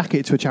one-armed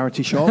jacket to a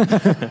charity shop.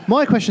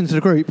 My question to the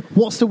group: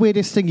 what's the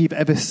weirdest thing you've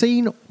ever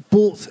seen,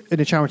 bought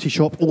in a charity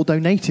shop, or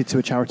donated to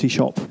a charity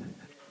shop?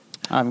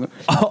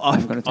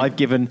 I've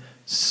given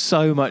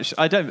so much.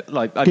 I don't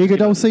like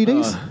Gigadoll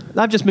CDs.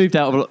 I've just moved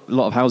out of a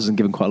lot of houses and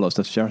given quite a lot of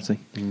stuff to charity.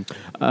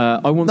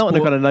 I once not in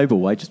a kind of noble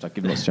way, just I've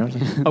given lots to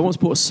charity. I once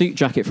bought a suit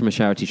jacket from a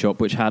charity shop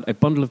which had a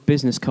bundle of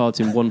business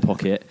cards in one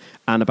pocket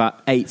and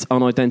about 8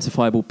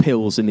 unidentifiable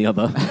pills in the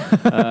other.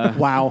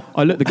 Wow!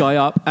 I looked the guy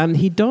up and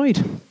he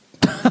died.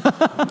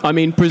 I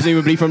mean,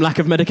 presumably from lack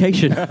of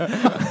medication.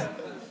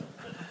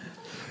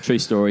 True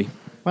story.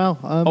 Well,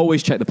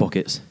 always check the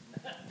pockets.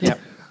 Yep.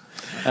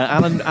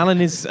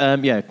 Alan is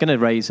going to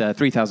raise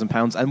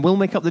 £3,000 and will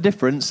make up the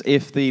difference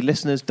if the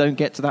listeners don't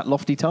get to that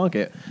lofty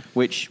target,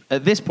 which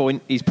at this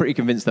point he's pretty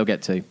convinced they'll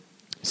get to.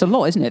 It's a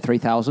lot, isn't it?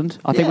 3,000.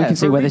 I think we can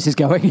see where this is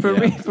going.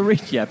 For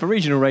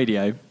regional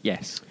radio,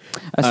 yes.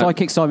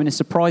 Psychic Simon is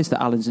surprised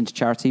that Alan's into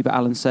charity, but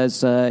Alan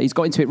says he's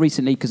got into it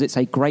recently because it's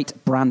a great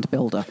brand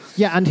builder.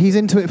 Yeah, and he's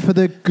into it for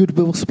the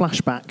goodwill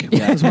splashback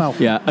as well.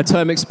 Yeah, a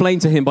term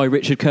explained to him by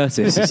Richard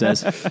Curtis, he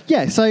says.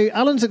 Yeah, so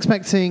Alan's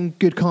expecting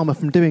good karma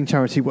from doing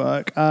charity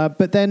work,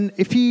 but then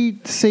if you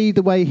see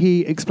the way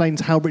he explains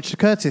how Richard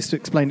Curtis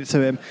explained it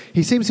to him,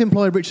 he seems to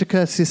imply Richard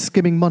Curtis is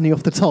skimming money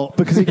off the top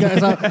because he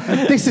goes like,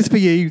 this is for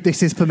you,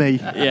 this is for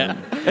me. Yeah.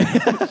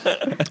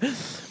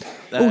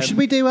 Should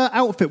we do an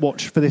outfit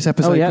watch for this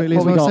episode quickly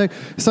as well?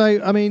 So,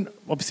 I mean,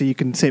 obviously you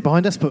can see it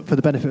behind us, but for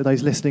the benefit of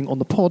those listening on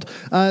the pod,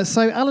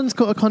 so Alan's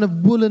got a kind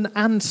of woolen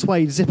and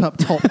suede zip-up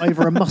top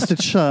over a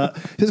mustard shirt.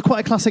 So it's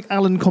quite a classic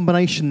Alan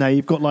combination there.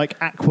 You've got like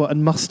aqua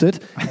and mustard.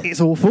 It's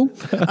awful.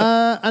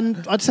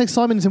 And I'd say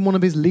Simon's in one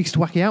of his least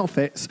wacky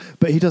outfits,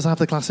 but he does have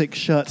the classic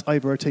shirt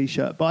over a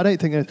T-shirt. But I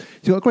don't think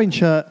he's got a green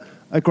shirt,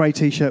 a grey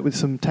T-shirt with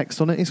some text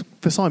on it.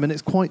 For Simon,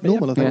 it's quite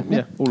normal, I think.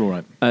 Yeah, all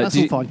right. That's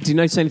all fine. Do you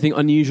notice anything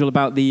unusual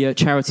about the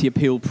charity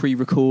appeal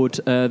pre-record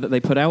that they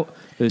put out?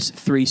 There's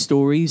 3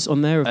 stories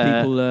on there of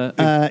people...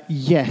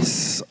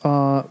 yes.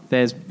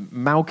 There's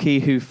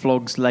Malky who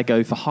flogs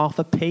Lego for half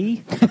a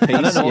p. I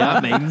don't know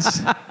what that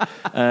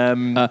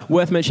means.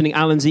 Worth mentioning,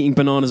 Alan's eating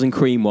bananas and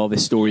cream while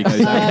this story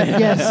goes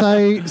on.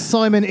 So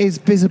Simon is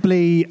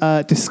visibly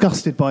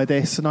disgusted by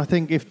this, and I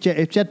think if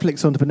Jed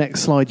flicks onto the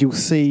next slide, you'll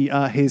see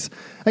his...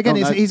 Again,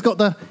 he's got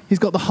the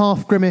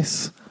half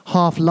grimace,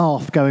 half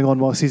laugh going on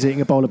whilst he's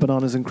eating a bowl of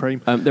bananas and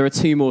cream. There are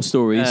 2 more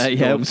stories.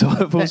 So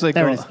I've also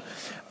got...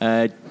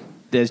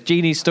 There's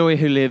Jeannie's story,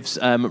 who lives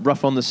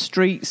rough on the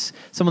streets.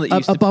 Someone that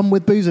used a bum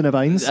with booze in her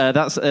veins.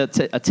 That's a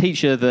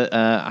teacher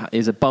that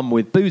is a bum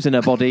with booze in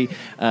her body.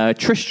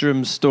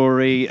 Tristram's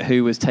story,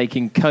 who was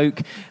taking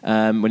coke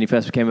when he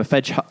first became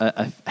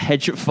a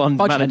hedge fund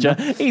manager.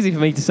 Easy for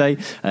me to say.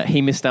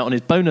 He missed out on his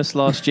bonus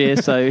last year,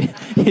 so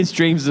his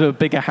dreams of a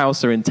bigger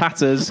house are in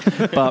tatters.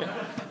 But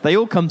they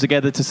all come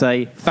together to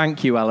say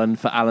thank you, Alan,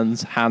 for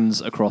Alan's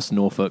hands across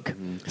Norfolk.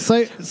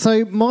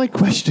 So my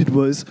question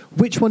was,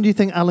 which one do you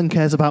think Alan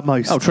cares about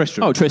most? Oh,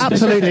 Tristram.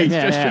 Absolutely.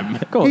 Tristram.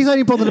 Of course. He's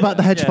only bothered about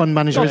the hedge fund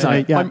manager, isn't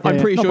he? Yeah, I'm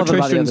pretty sure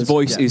Tristram's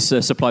voice is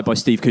supplied by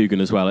Steve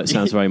Coogan as well. It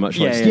sounds very much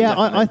like Steve. Yeah,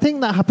 I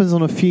think that happens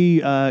on a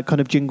few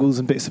kind of jingles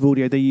and bits of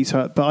audio they use,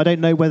 but I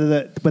don't know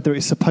whether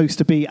it's supposed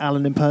to be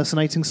Alan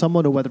impersonating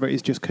someone or whether it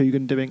is just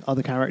Coogan doing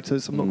other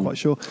characters. I'm not quite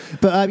sure.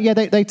 But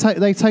they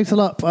total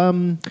up...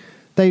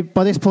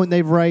 by this point,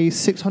 they've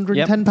raised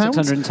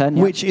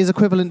 £610, which is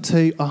equivalent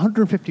to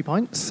 150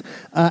 pints,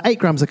 8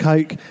 grams of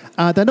coke.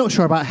 They're not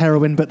sure about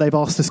heroin, but they've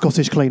asked the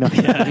Scottish cleaner.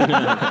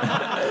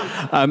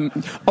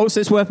 Also,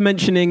 it's worth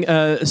mentioning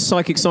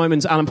Psychic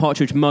Simon's Alan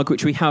Partridge mug,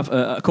 which we have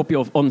a copy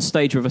of on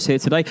stage with us here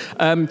today.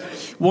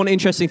 One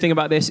interesting thing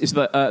about this is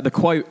that the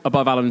quote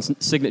above Alan's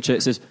signature,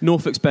 it says,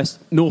 Norfolk's best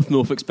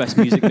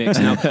music mix.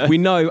 Now, we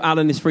know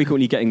Alan is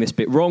frequently getting this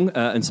bit wrong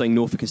and saying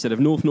Norfolk instead of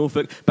North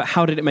Norfolk, but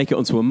how did it make it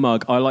onto a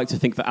mug? I like to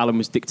think that Alan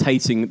was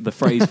dictating the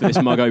phrase for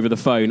this mug over the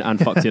phone and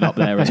fucked it up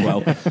there as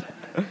well.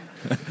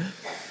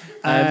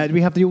 Do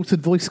we have the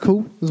altered voice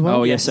call as well?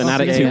 Oh yes, an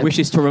addict who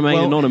wishes to remain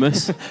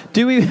anonymous.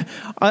 Do we?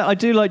 I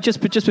do like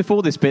just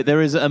before this bit.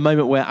 There is a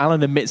moment where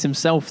Alan admits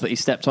himself that he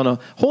stepped on a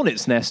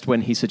hornet's nest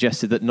when he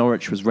suggested that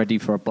Norwich was ready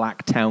for a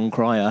black town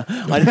crier.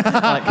 Like the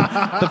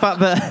fact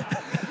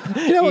that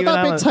You know what?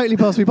 That bit totally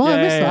passed me by.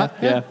 I missed that.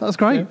 Yeah. That's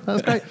great. Yeah.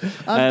 That's great.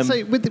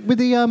 So with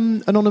the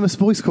anonymous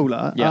voice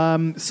caller,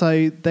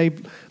 so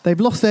they've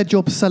lost their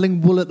job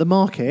selling wool at the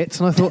market,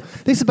 and I thought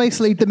this is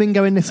basically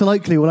Domingo in Little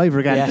Oakley all over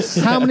again. Yes.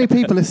 How many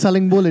people are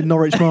selling wool in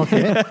Norwich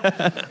Market?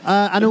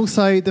 And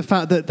also the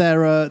fact that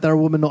they're a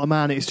woman, not a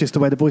man. It's just the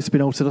way the voice has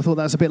been altered. I thought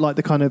that's a bit like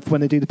the kind of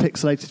when they do the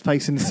pixelated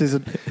face in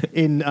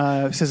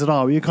Scissored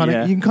R. You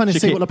can kind of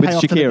see what the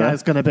payoff to the guy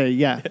is going to be.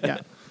 Yeah.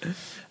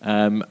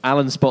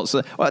 Alan spots.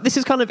 Well, this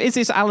is kind of. Is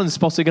this Alan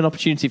spotting an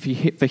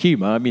opportunity for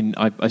humour? I mean,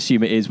 I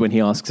assume it is when he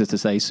asks her to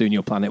say, "Soon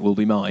your planet will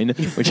be mine,"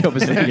 which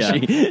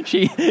obviously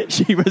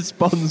she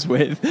responds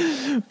with.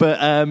 But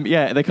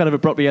they kind of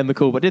abruptly end the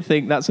call. But I did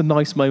think that's a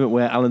nice moment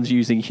where Alan's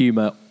using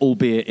humour,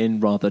 albeit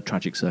in rather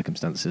tragic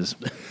circumstances.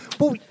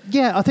 Well,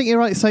 yeah, I think you're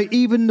right. So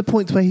even the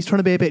points where he's trying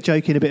to be a bit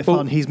jokey and a bit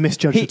fun, he's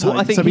misjudged the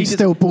time. So he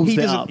still balls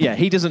it up. Yeah,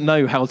 he doesn't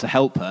know how to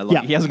help her.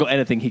 He hasn't got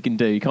anything he can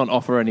do. He can't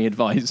offer any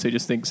advice. So he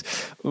just thinks,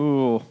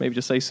 oh, maybe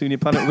just say, soon your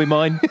planet will be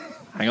mine.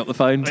 Hang up the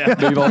phone,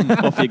 move on,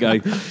 off you go.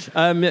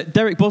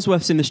 Derek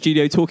Bosworth's in the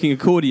studio talking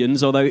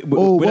accordions, although...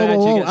 Whoa,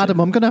 Adam,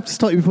 I'm going to have to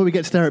stop you before we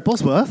get to Derek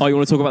Bosworth. Oh, you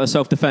want to talk about the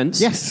self-defence?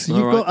 Yes,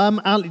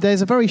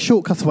 there's a very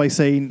short cutaway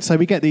scene, so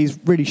we get these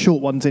really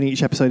short ones in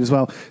each episode as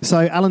well.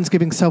 So Alan's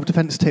giving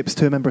self-defence tips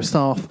to a member of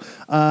staff.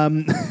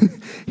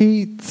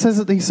 He says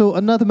that he saw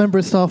another member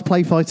of staff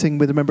play fighting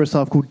with a member of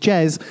staff called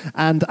Jez,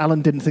 and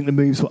Alan didn't think the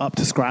moves were up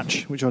to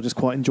scratch, which I just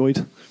quite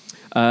enjoyed.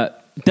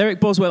 Derek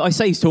Bosworth, I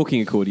say he's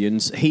talking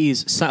accordions.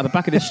 He's sat at the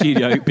back of the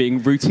studio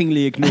being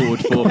routinely ignored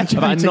for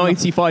about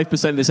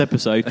 95% of this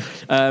episode.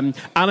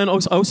 Alan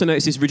also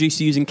noticed he's reduced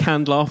to using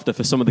canned laughter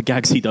for some of the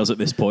gags he does at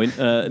this point.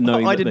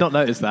 I did not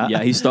notice that.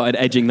 Yeah, he started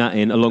edging that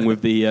in along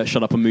with the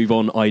shut up and move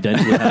on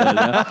ident we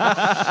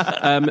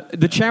had earlier.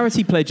 The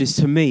charity pledges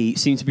to me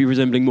seem to be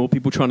resembling more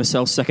people trying to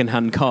sell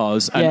second-hand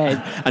cars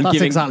and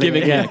giving about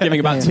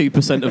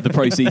 2% of the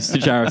proceeds to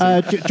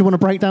charity. Do you want to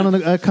break down on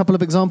a couple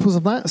of examples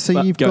of that?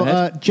 So you've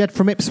got Jed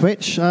from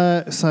Ipswich,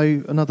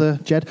 so another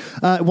Jed,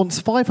 wants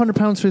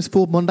 £500 for his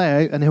Ford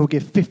Mondeo and he'll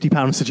give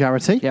 £50 to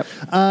charity. Yep.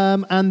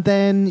 And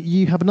then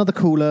you have another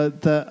caller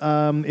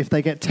that if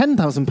they get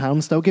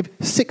 £10,000, they'll give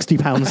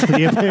 £60 for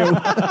the appeal.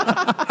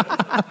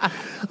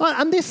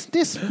 And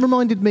this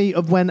reminded me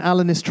of when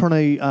Alan is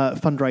trying to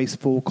fundraise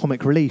for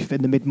Comic Relief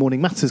in the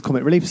Mid-Morning Matters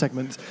Comic Relief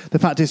segment. The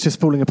fact it's just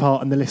falling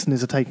apart and the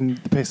listeners are taking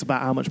the piss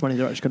about how much money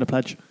they're actually going to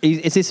pledge.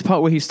 Is this the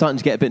part where he's starting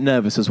to get a bit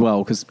nervous as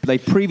well? Because they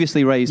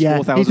previously raised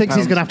 £4,000. He thinks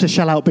he's going to have to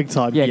shell out big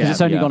time. Yeah, because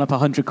it's only gone up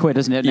 £100,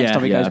 isn't it? Next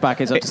time he goes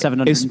back, it's up to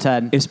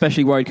 710.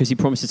 Especially worried because he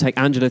promised to take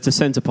Angela to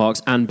Centre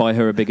Parks and buy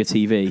her a bigger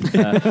TV.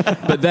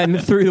 But then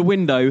through the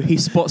window, he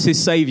spots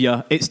his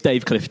saviour. It's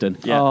Dave Clifton.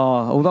 Yeah.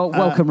 Oh,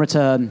 welcome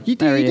return. You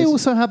do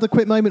also have the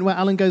quick moment where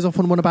Alan goes off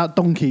on one about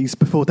donkeys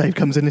before Dave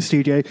comes in the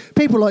studio.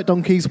 People like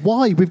donkeys.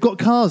 Why? We've got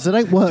cars. They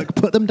don't work.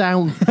 Put them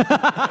down.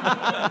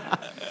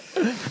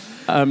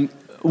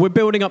 We're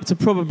building up to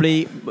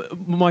probably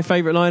my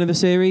favourite line of the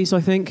series, I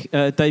think,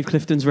 Dave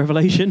Clifton's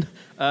revelation.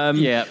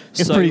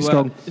 It's pretty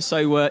strong.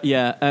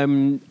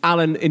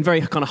 Alan, in very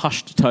kind of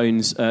hushed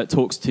tones,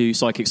 talks to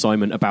Psychic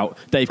Simon about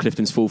Dave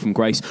Clifton's fall from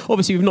grace.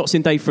 Obviously, we've not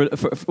seen Dave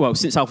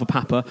since Alpha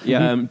Papa,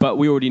 but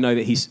we already know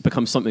that he's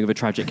become something of a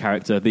tragic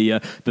character. The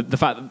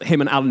fact that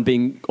him and Alan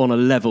being on a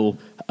level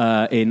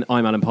in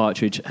I'm Alan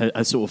Partridge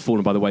has sort of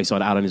fallen by the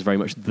wayside. Alan is very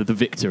much the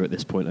victor at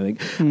this point, I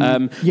think.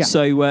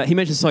 So he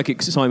mentions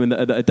Psychic Simon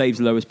that at Dave's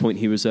lowest point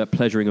he was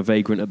pleasuring a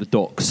vagrant at the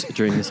docks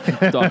during his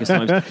darkest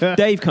times.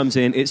 Dave comes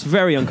in, it's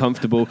very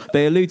uncomfortable.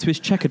 They allude to his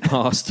checkered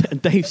past,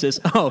 and Dave says,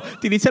 "Oh,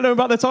 did he tell him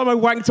about the time I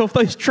wanked off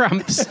those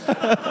tramps?"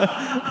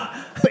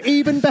 But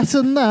even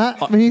better than that,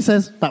 he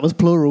says, that was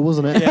plural,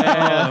 wasn't it?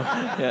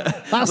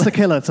 Yeah. That's the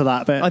killer to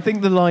that bit. I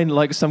think the line,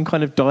 like some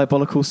kind of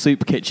diabolical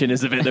soup kitchen,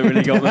 is the bit that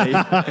really got me.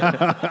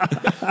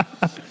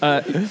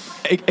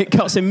 It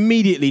cuts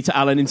immediately to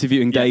Alan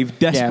interviewing Dave,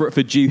 desperate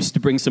for juice to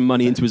bring some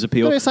money into his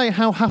appeal. I'm going to say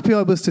how happy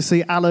I was to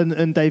see Alan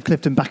and Dave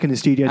Clifton back in the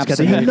studio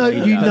together.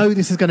 You know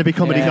this is going to be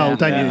comedy gold,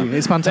 don't you?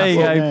 It's fantastic.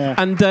 There you go.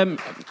 And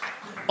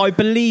I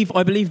believe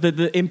that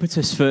the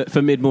impetus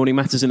for Mid-Morning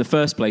Matters in the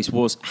first place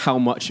was how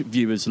much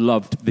viewers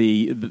loved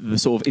the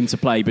sort of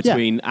interplay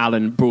between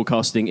Alan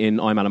broadcasting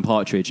in I'm Alan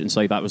Partridge, and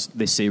so that was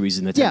this series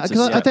in the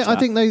because I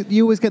think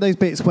you always get those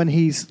bits when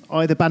he's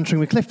either bantering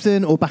with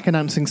Clifton or back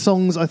announcing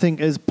songs. I think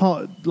as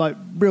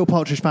real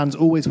Partridge fans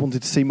always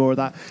wanted to see more of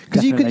that,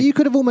 because you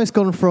could have almost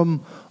gone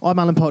from I'm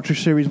Alan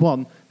Partridge Series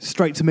 1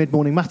 straight to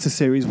Mid-Morning Matters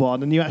Series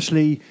 1, and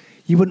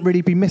you wouldn't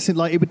really be missing,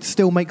 it would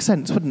still make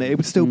sense, wouldn't it? It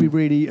would still be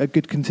really a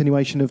good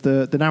continuation of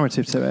the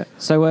narrative to it.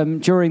 So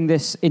during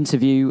this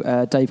interview,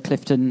 Dave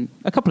Clifton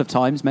a couple of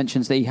times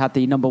mentions that he had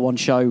the #1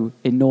 show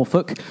in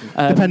Norfolk.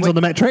 Depends on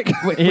the metric.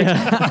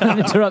 Alan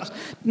interrupts.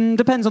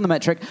 Depends on the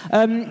metric.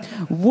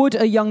 Would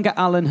a younger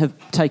Alan have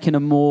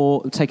taken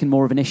more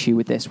of an issue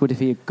with this? Would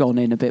he have gone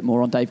in a bit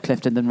more on Dave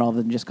Clifton rather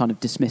than just kind of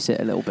dismiss it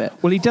a little bit?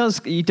 Well, he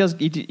does. You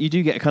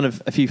do get kind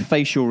of a few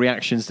facial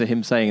reactions to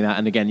him saying that,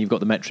 and again, you've got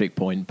the metric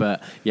point.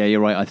 But yeah, you're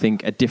you're right. I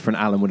think a different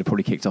Alan would have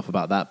probably kicked off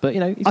about that. But,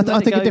 he's I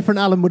think a different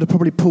Alan would have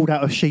probably pulled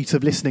out a sheet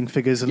of listening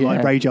figures and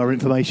like radar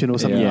information or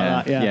something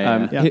like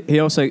that. He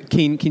also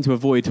keen to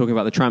avoid talking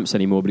about the Tramps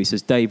anymore, but he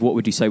says, Dave, what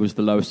would you say was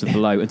the lowest of the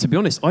low? And to be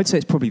honest, I'd say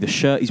it's probably the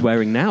shirt he's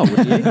wearing now,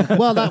 wouldn't you?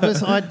 Well, that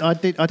was I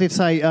did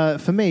say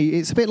for me,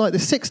 it's a bit like the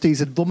 60s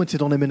had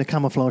vomited on him in a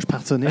camouflage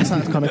pattern. It's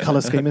that kind of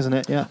colour scheme, isn't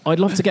it? Yeah. I'd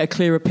love to get a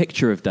clearer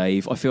picture of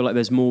Dave. I feel like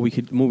there's more we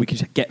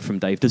could get from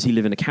Dave. Does he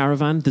live in a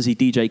caravan? Does he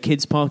DJ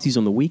kids parties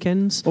on the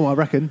weekends? Oh, I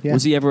reckon. Yeah.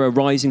 Was he ever a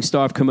rising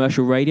star of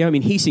commercial radio? I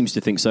mean, he seems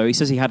to think so. He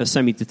says he had a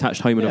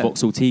semi-detached home in a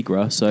Vauxhall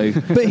Tigra. So,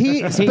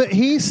 but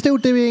he's still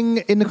doing,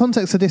 in the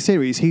context of this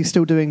series, he's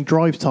still doing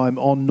drive time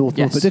on North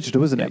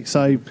Digital, isn't he?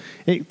 So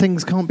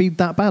things can't be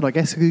that bad. I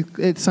guess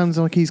it sounds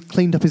like he's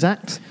cleaned up his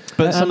act.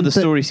 But some of the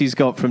stories he's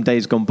got from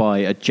days gone by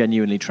are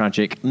genuinely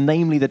tragic.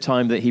 Namely, the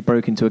time that he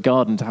broke into a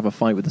garden to have a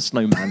fight with a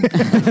snowman. I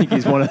think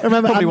he's one of.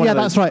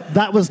 That's right.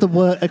 That was the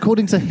worst.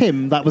 According to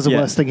him, that was the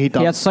worst thing he'd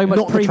done. He had so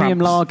much premium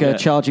lager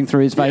charging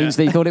through his veins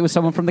that he thought it was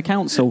someone from the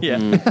council.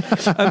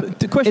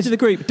 The question to the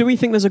group: do we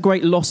think there's a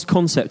great lost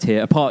concept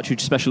here, a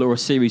Partridge special or a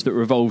series that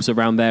revolves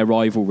around their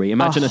rivalry?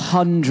 Imagine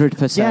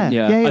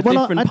 100%. A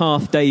different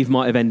path Dave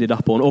might have ended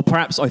up on, or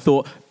perhaps I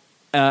thought.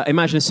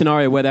 Imagine a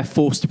scenario where they're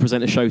forced to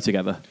present a show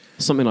together,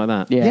 something like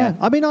that. Yeah.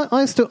 I mean,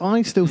 I still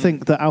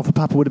think that Alpha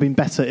Papa would have been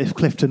better if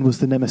Clifton was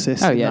the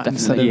nemesis. Oh yeah,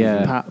 definitely.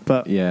 Instead of Pat,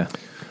 but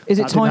is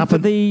it time for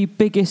the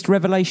biggest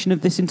revelation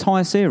of this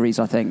entire series?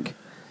 I think.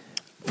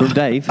 From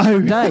Dave.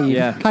 Dave.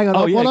 Yeah. Hang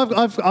on. Well,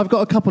 I've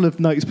got a couple of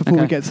notes before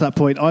we get to that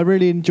point. I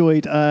really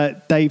enjoyed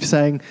Dave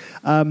saying.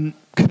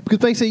 Because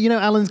basically,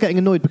 Alan's getting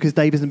annoyed because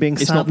Dave isn't being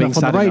sad enough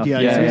on the radio,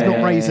 so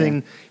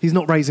he's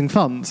not raising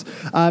funds.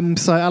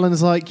 So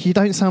Alan's like, "You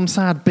don't sound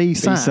sad. Be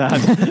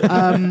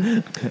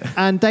sad."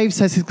 And Dave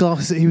says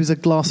he was a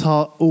glass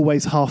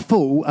always half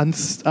full, and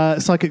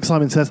Psychic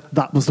Simon says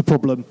that was the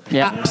problem.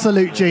 Yeah.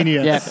 Absolute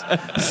genius.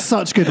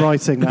 Such good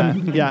writing there.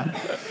 Yeah.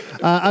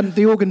 And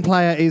the organ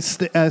player is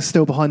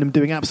still behind them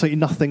doing absolutely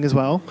nothing as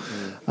well.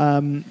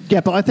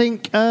 But I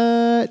think.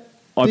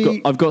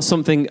 I've got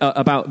something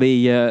about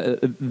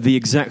the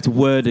exact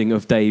wording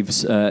of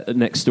Dave's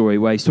next story,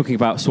 where he's talking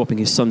about swapping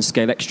his son's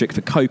Scale Electric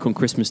for Coke on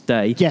Christmas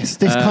Day. Yes,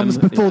 this comes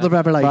before the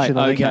revelation.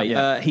 Right,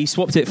 okay. He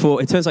swapped it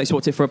for. It turns out he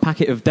swapped it for a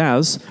packet of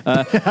Daz.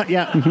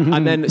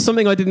 And then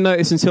something I didn't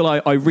notice until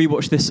I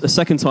rewatched this a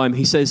second time.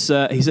 He says,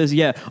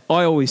 "Yeah,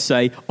 I always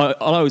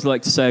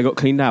like to say I got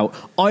cleaned out.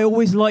 I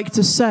always like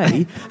to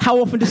say." How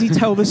often does he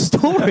tell the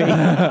story?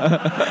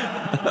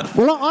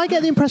 Well, I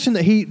get the impression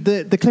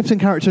that the Clifton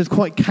character is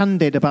quite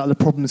candid about the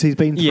problems he's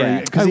been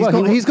through.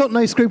 Because he's got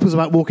no scruples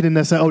about walking in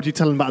there and saying, "Oh, do you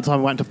tell him about the time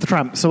I went off the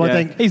tramp?" So I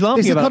think he's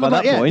laughing about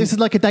that point. This is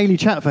like a daily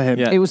chat for him.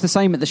 It was the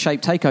same at the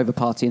Shape Takeover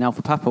party in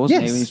Alpha Papa,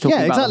 wasn't he? When he was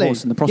talking about the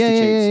horse and the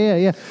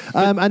prostitutes.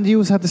 And you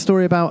also had the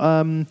story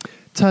about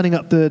turning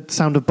up the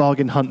Sound of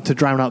Bargain hunt to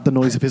drown out the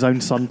noise of his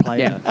own son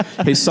playing.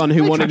 His son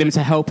who wanted him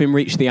to help him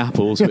reach the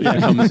apples, which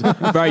becomes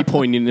very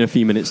poignant in a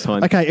few minutes'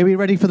 time. Okay, are we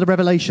ready for the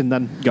revelation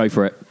then? Go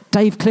for it.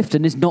 Dave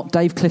Clifton is not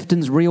Dave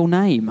Clifton's real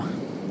name.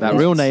 That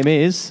real name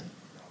is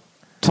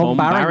Tom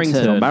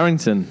Barrington. Tom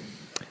Barrington.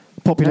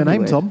 Popular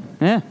name, Tom.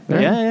 Yeah.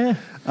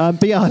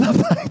 But I love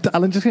that.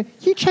 Alan just goes,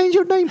 "You change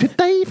your name to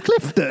Dave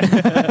Clifton."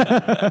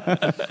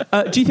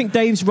 Do you think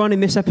Dave's run in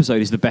this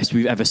episode is the best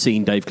we've ever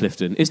seen Dave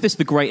Clifton? Is this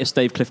the greatest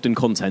Dave Clifton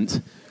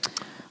content?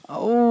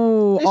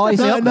 Oh,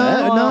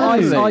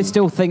 I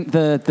still think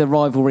the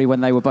rivalry when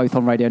they were both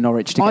on Radio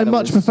Norwich together. I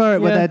much prefer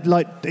it where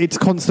they're it's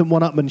constant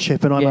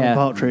one-upmanship and I'm Alan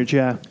Partridge.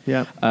 I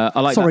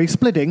like Sorry, that.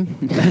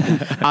 Splitting.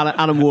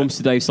 Alan warms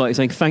to Dave slightly,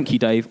 saying, "Thank you,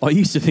 Dave. I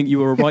used to think you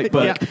were a right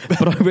book,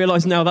 but I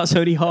realise now that's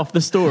only half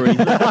the story."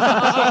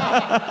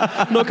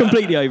 Not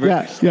completely over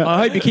it.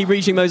 I hope you keep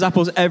reaching those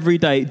apples every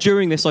day.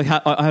 During this, I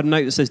had a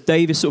note that says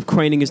Dave is sort of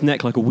craning his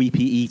neck like a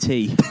weepy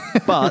ET.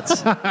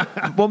 But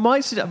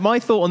my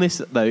thought on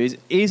this though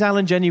is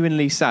Alan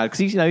genuinely sad because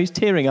he's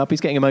tearing up, he's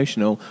getting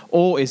emotional,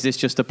 or is this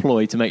just a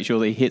ploy to make sure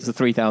that he hits the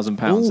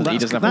 £3,000 so that he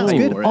doesn't have to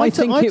pay for it? I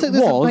think it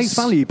was face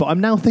value, but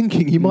I'm now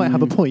thinking you might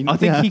have a point. I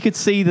think he could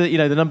see that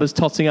the numbers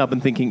totting up and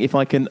thinking if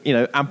I can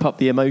amp up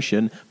the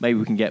emotion, maybe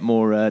we can get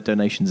more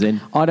donations in.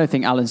 I don't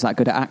think Alan's that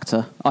good an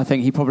actor. I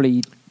think he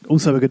probably.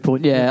 Also a good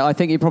point. Yeah, I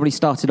think he probably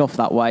started off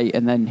that way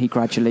and then he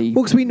gradually...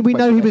 Well, because we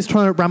know he was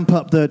trying to ramp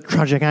up the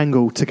tragic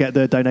angle to get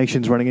the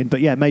donations running in,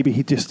 but maybe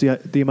he just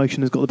the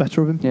emotion has got the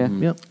better of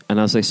him. Yeah. And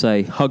as they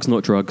say, hugs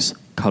not drugs,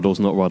 cuddles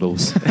not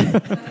ruddles.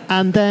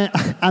 and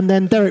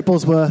then Derek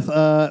Bosworth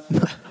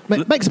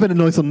makes a bit of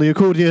noise on the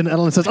accordion, and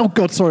Alan says, "Oh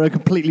God, sorry, I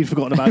completely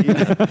forgotten about you."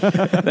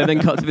 They then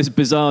cut to this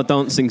bizarre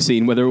dancing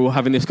scene where they're all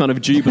having this kind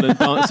of jubilant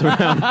dance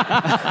around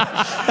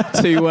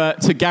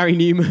to Gary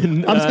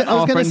Newman. I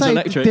was going to say,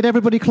 Electric. Did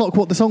everybody clock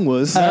what the song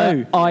was?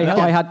 I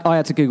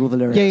had to Google the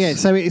lyrics. Yeah.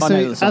 So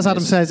as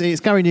Adam says,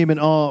 it's Gary Newman,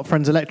 Our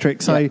Friends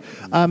Electric. So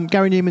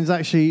Gary Newman's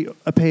actually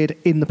appeared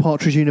in the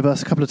Partridge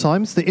universe a couple of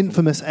times. The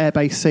infamous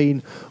airbase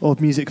scene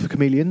of Music for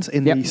Chameleons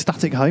in the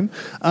Static Home,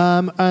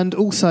 and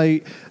also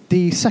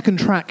The second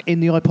track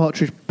in the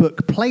iPartridge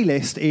book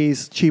playlist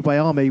is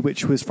Tubeway Army,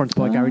 which was fronted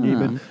by Gary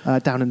Newman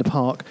down in the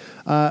park.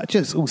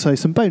 Just also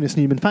some bonus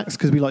Newman facts,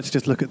 because we like to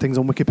just look at things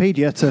on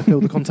Wikipedia to fill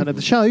the content of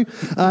the show.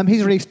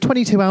 He's released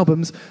 22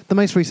 albums. The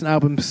most recent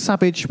album,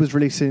 Savage, was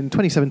released in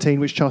 2017,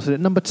 which charted at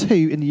number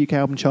 2 in the UK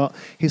album chart,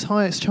 his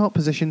highest chart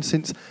position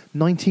since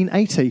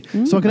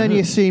 1980. So I can only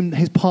assume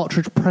his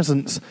Partridge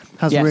presence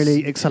has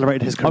really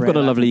accelerated his career. I've got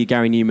a lovely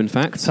Gary Newman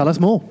fact. Tell us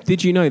more.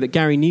 Did you know that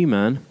Gary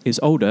Newman is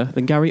older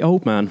than Gary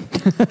Oldman?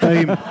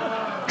 Boom.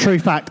 True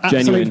fact.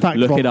 Absolute Genuine. fact.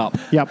 Look Rob. it up.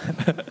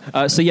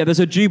 Yep. So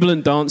there's a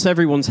jubilant dance.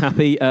 Everyone's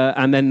happy,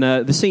 and then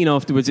the scene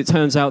afterwards. It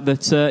turns out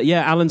that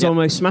Alan's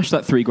almost smashed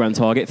that $3,000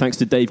 target thanks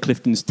to Dave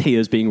Clifton's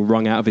tears being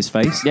wrung out of his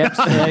face. Yep.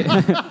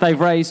 They've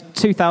raised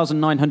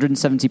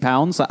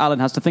 £2,970. So Alan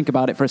has to think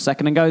about it for a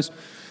second and goes,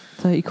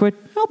 30 quid.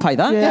 I'll pay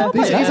that. Yeah, I'll pay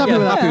he's that.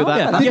 happy with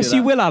that. Yes,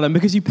 you will, Alan,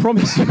 because you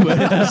promised you would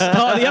at the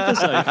start of the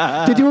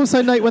episode. Did you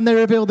also note when they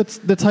reveal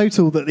the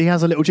total that he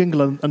has a little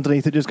jingle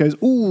underneath that just goes,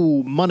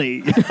 ooh,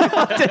 money?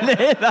 I didn't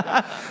hear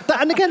that.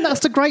 And again,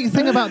 that's the great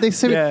thing about this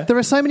series. Yeah. There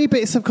are so many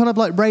bits of kind of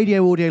like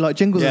radio audio, like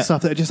jingles and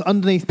stuff that are just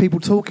underneath people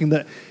talking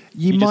that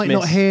you might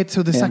not hear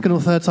till the second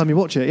or third time you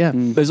watch it. Yeah.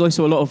 There's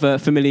also a lot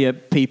of familiar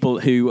people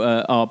who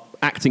are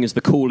acting as the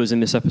callers in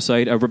this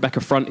episode.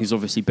 Rebecca Front, who's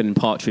obviously been in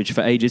Partridge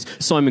for ages.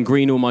 Simon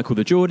Greenall, Michael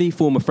the Geordie,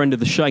 former friend of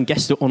the show and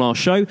guest on our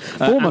show.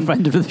 Former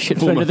friend of the show.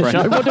 What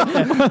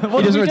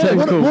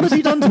have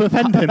you done to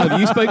offend him?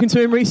 Have you spoken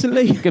to him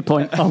recently? Good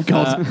point. Oh,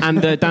 God.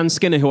 And Dan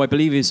Skinner, who I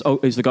believe is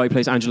the guy who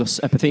plays Angelus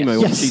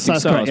Epithemo on Shooting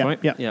Stars, correct, right?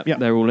 Yeah.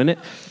 They're all in it.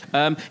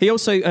 He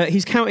also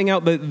he's counting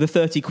out the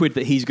 30 quid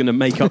that he's going to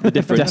make up the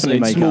difference Definitely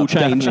in make small up,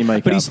 change. definitely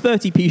make But up. he's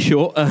 30p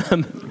short.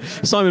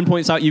 Simon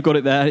points out, you've got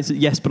it there. He says,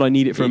 yes, but I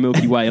need it for a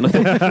Milky Way. And I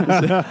think,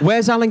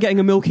 where's Alan getting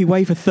a Milky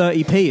Way for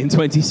 30p in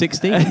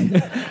 2016?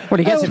 Well,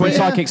 he gets it from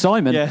Psychic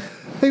Simon. Yeah.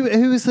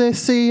 Who was the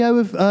CEO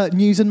of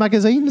News and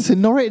Magazines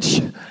in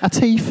Norwich?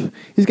 Atif.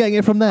 He's getting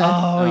it from there.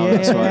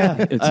 That's right.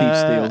 Atif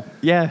Steele.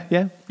 Yeah.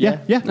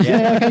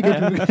 Okay,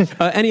 good.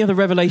 Any other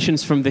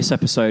revelations from this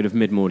episode of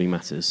Mid Morning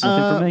Matters?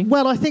 Nothing from me.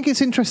 Well, I think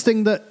it's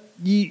interesting that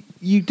you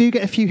do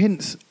get a few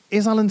hints.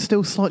 Is Alan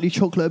still slightly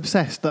chocolate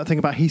obsessed? That thing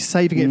about he's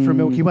saving it for a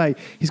Milky Way.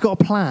 He's got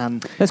a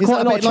plan. There's Is quite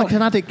that a lot bit of like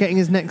an addict getting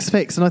his next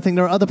fix? And I think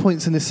there are other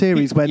points in this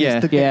series where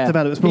this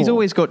develops more. He's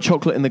always got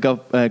chocolate in the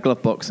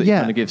glove box that he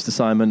kind of gives to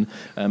Simon.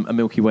 A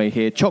Milky Way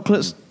here.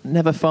 Chocolates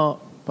never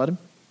fart. Pardon?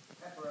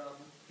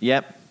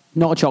 Yep.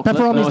 Not a chocolate.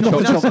 Pepperoni's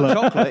not a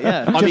chocolate.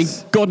 Yeah. I mean,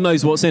 God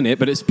knows what's in it,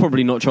 but it's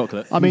probably not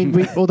chocolate. I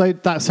mean, although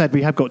that said,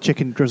 we have got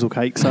chicken drizzle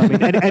cake, so I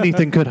mean,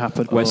 anything could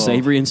happen. Where's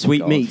savoury and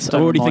sweet meat?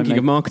 I'm already thinking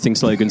of marketing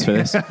slogans for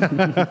this.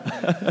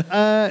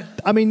 I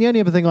mean, the only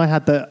other thing I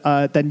had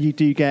that then you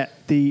do get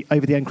the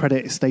over the end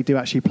credits. They do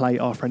actually play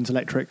Our Friends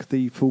Electric,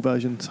 the full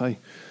version. So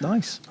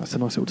nice. That's a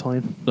nice little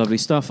tie-in. Lovely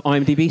stuff.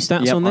 IMDb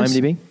stats on this?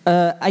 IMDb.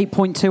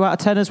 8.2 out of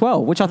 10 as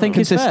well, which I think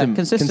is fair.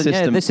 Consistent.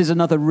 Yeah, this is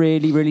another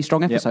really, really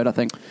strong episode, I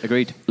think.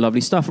 Agreed.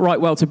 Lovely stuff.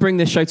 Right, well, to bring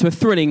this show to a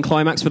thrilling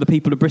climax for the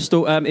people of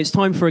Bristol, it's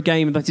time for a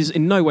game that is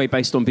in no way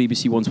based on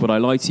BBC One's Would I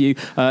Lie to You?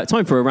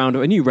 Time for a round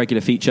of a new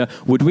regular feature,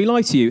 Would We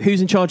Lie to You? Who's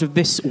in charge of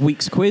this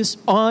week's quiz?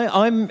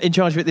 I'm in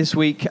charge of it this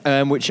week,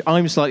 which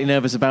I'm slightly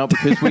nervous about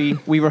because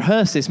we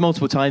rehearsed this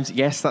multiple times.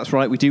 Yes, that's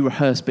right, we do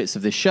rehearse bits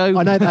of this show.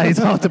 I know that is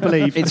hard to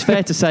believe. It's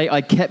fair to say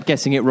I kept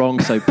getting it wrong,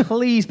 so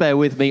please bear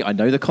with me. I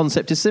know the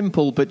concept is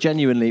simple, but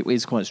genuinely it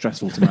is quite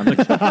stressful to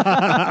manage.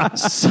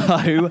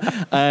 So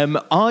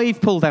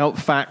I've pulled out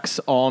facts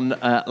on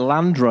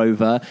Land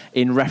Rover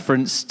in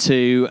reference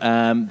to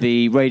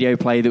the radio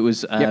play that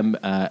was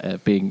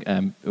being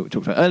talked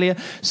about earlier.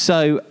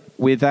 So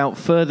without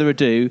further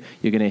ado,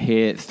 you're going to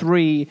hear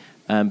three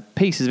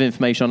pieces of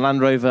information on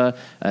Land Rover.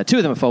 Two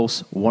of them are false,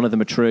 one of them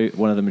are true,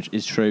 one of them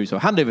is true. So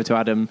I'll hand over to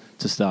Adam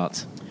to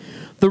start.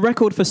 The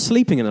record for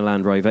sleeping in a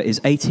Land Rover is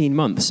 18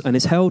 months and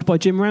is held by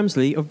Jim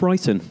Ramsley of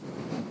Brighton.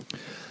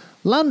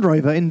 Land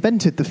Rover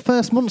invented the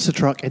first monster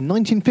truck in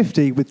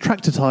 1950 with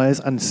tractor tyres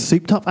and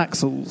souped-up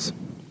axles.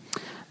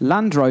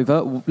 Land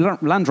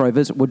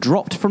Rovers were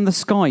dropped from the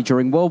sky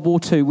during World War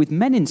II with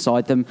men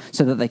inside them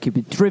so that they could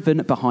be driven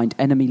behind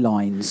enemy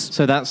lines.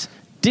 So that's,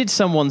 did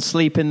someone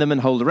sleep in them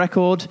and hold a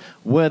record?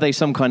 Were they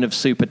some kind of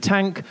super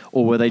tank?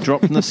 Or were they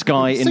dropped from the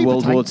sky in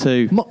World War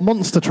II?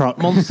 Monster truck.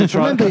 Monster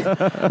truck.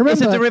 Remember,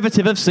 it's a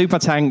derivative of super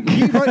tank.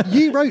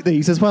 You wrote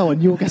these as well,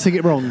 and you're guessing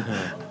it wrong.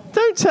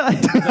 Don't tell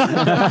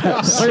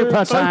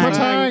Super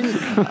tank.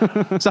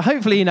 So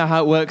hopefully you know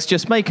how it works.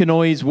 Just make a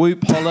noise,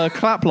 whoop, holler,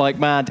 clap like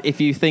mad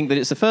if you think that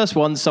it's the first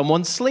one,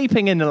 someone's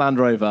sleeping in the Land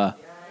Rover.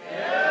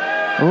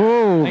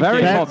 Oh,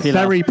 very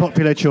popular. Very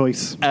popular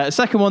choice.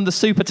 Second one, the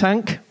super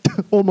tank.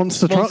 Or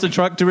monster truck. Monster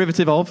truck,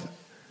 derivative of.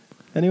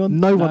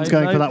 Anyone? No one's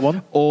going for that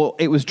one. Or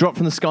it was dropped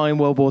from the sky in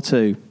World War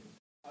II.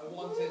 I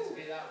want it to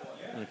be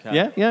that one.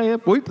 Okay. Yeah.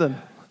 Whoop them.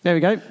 There we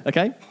go.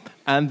 Okay.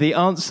 And the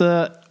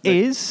answer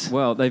is...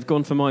 Well, they've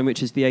gone for mine,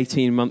 which is the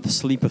 18-month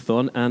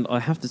sleepathon, and I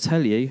have to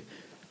tell you,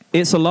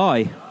 it's a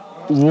lie.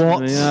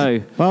 What? I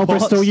know. Well,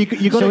 Bristol, you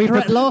got it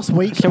correct last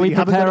week. Shall we you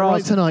haven't got prepare it right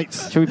ours tonight?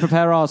 Shall we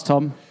prepare ours,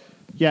 Tom?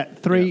 Yeah,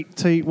 3,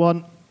 2,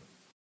 1.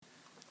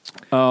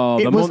 Oh,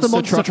 it the was the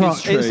monster monster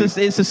truck. truck.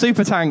 It's a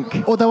super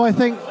tank. Although I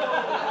think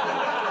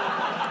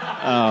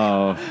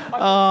Oh,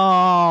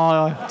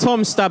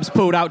 Tom Stabs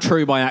pulled out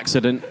true by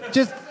accident.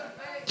 just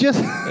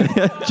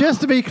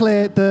to be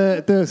clear,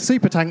 the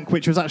super tank,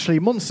 which was actually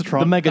monster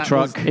truck, The mega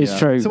truck. It's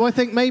true. So I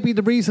think maybe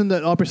the reason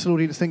that our Bristol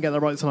audience didn't get that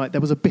right tonight,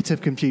 there was a bit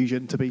of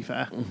confusion. To be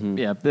fair,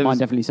 Yeah, Mine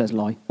definitely says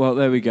lie. Well,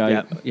 there we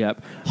go.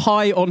 Yep.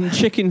 High on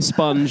chicken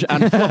sponge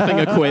and fluffing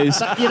a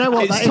quiz. You know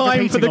what? It's That is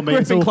time for repeating the on me.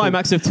 It's gripping awful.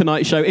 climax of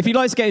tonight's show. If you'd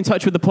like to get in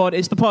touch with the pod,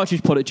 it's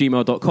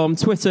thepartridgepod@gmail.com.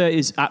 Twitter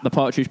is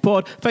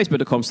 @thepartridgepod.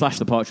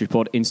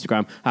 Facebook.com/thepartridgepod.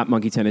 Instagram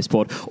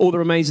 @monkeytennispod. All that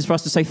remains is for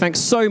us to say thanks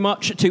so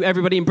much to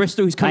everybody in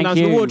Bristol who's come Thank down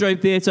to the you. Wardrobe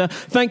Theatre.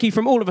 Thank you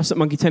from all of us at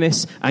Monkey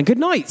Tennis, and good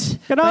night.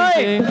 Good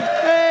night.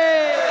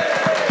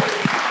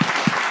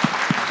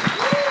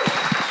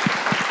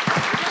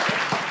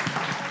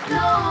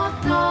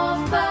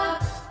 Nova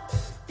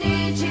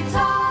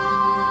Digital.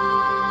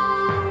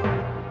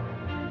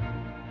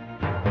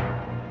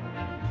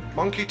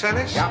 Monkey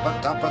tennis?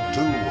 Yabba dabba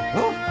doo.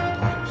 Oh,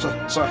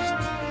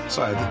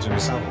 sorry, I did Jimmy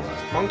Savile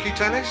there. Monkey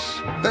tennis?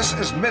 This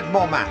is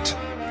Midmore Matt.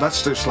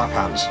 Let's do slap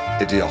hands.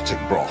 Idiotic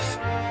broth.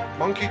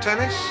 Monkey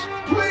tennis?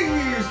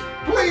 Please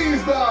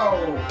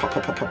though. Pop.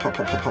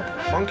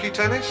 Monkey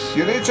tennis?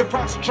 You need to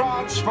press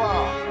transfer.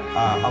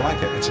 I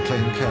like it. It's a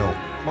clean kill.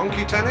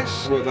 Monkey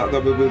tennis? We will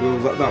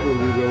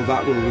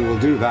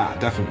do that,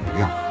 definitely,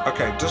 yeah.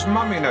 Okay, does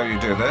Mummy know you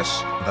do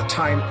this? The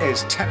time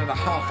is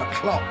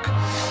 10:30.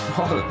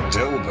 What a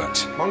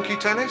dilbert. Monkey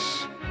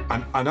tennis?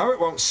 And I know it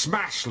won't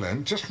smash,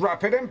 Lynn. Just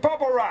wrap it in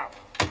bubble wrap.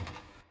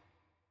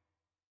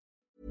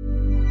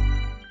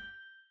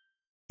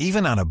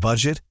 Even on a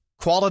budget,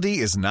 quality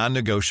is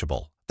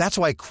non-negotiable. That's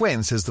why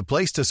Quince is the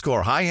place to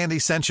score high-end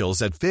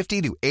essentials at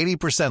 50 to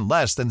 80%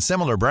 less than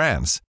similar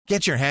brands.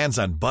 Get your hands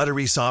on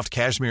buttery soft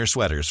cashmere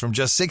sweaters from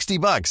just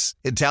 $60,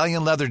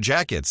 Italian leather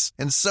jackets,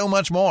 and so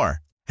much more.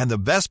 And the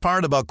best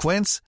part about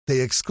Quince, they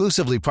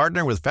exclusively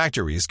partner with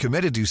factories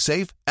committed to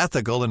safe,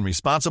 ethical, and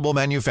responsible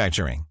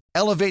manufacturing.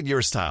 Elevate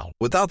your style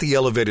without the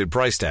elevated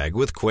price tag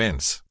with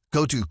Quince.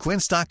 Go to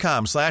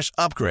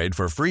quince.com/upgrade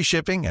for free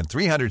shipping and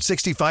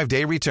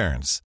 365-day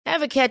returns.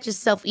 Ever catch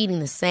yourself eating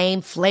the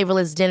same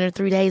flavorless dinner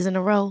 3 days in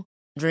a row?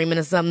 Dreaming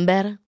of something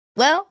better?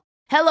 Well,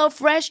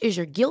 HelloFresh is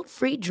your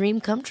guilt-free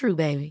dream come true,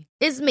 baby.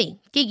 It's me,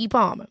 Keke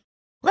Palmer.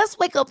 Let's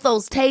wake up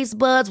those taste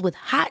buds with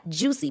hot,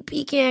 juicy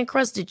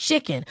pecan-crusted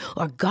chicken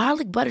or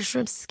garlic butter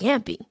shrimp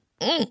scampi.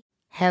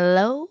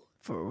 Hello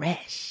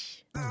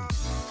Fresh.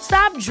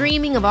 Stop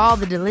dreaming of all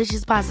the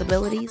delicious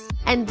possibilities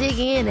and dig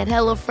in at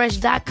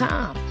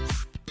HelloFresh.com.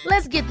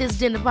 Let's get this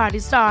dinner party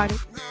started.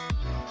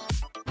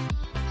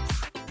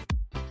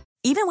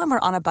 Even when we're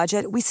on a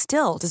budget, we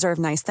still deserve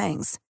nice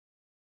things.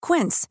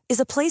 Quince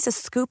is a place to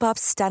scoop up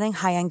stunning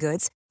high-end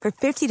goods for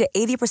 50 to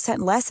 80%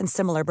 less than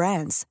similar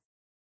brands.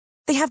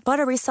 They have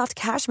buttery soft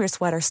cashmere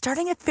sweaters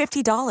starting at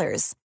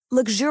 $50,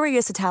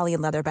 luxurious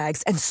Italian leather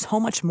bags, and so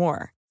much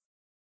more.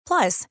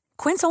 Plus,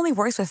 Quince only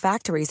works with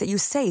factories that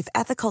use safe,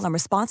 ethical, and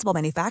responsible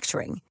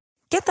manufacturing.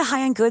 Get the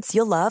high-end goods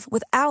you'll love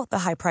without the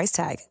high price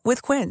tag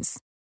with Quince.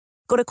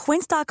 Go to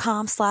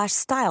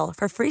quince.com/style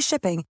for free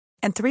shipping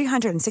and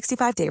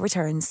 365-day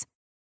returns.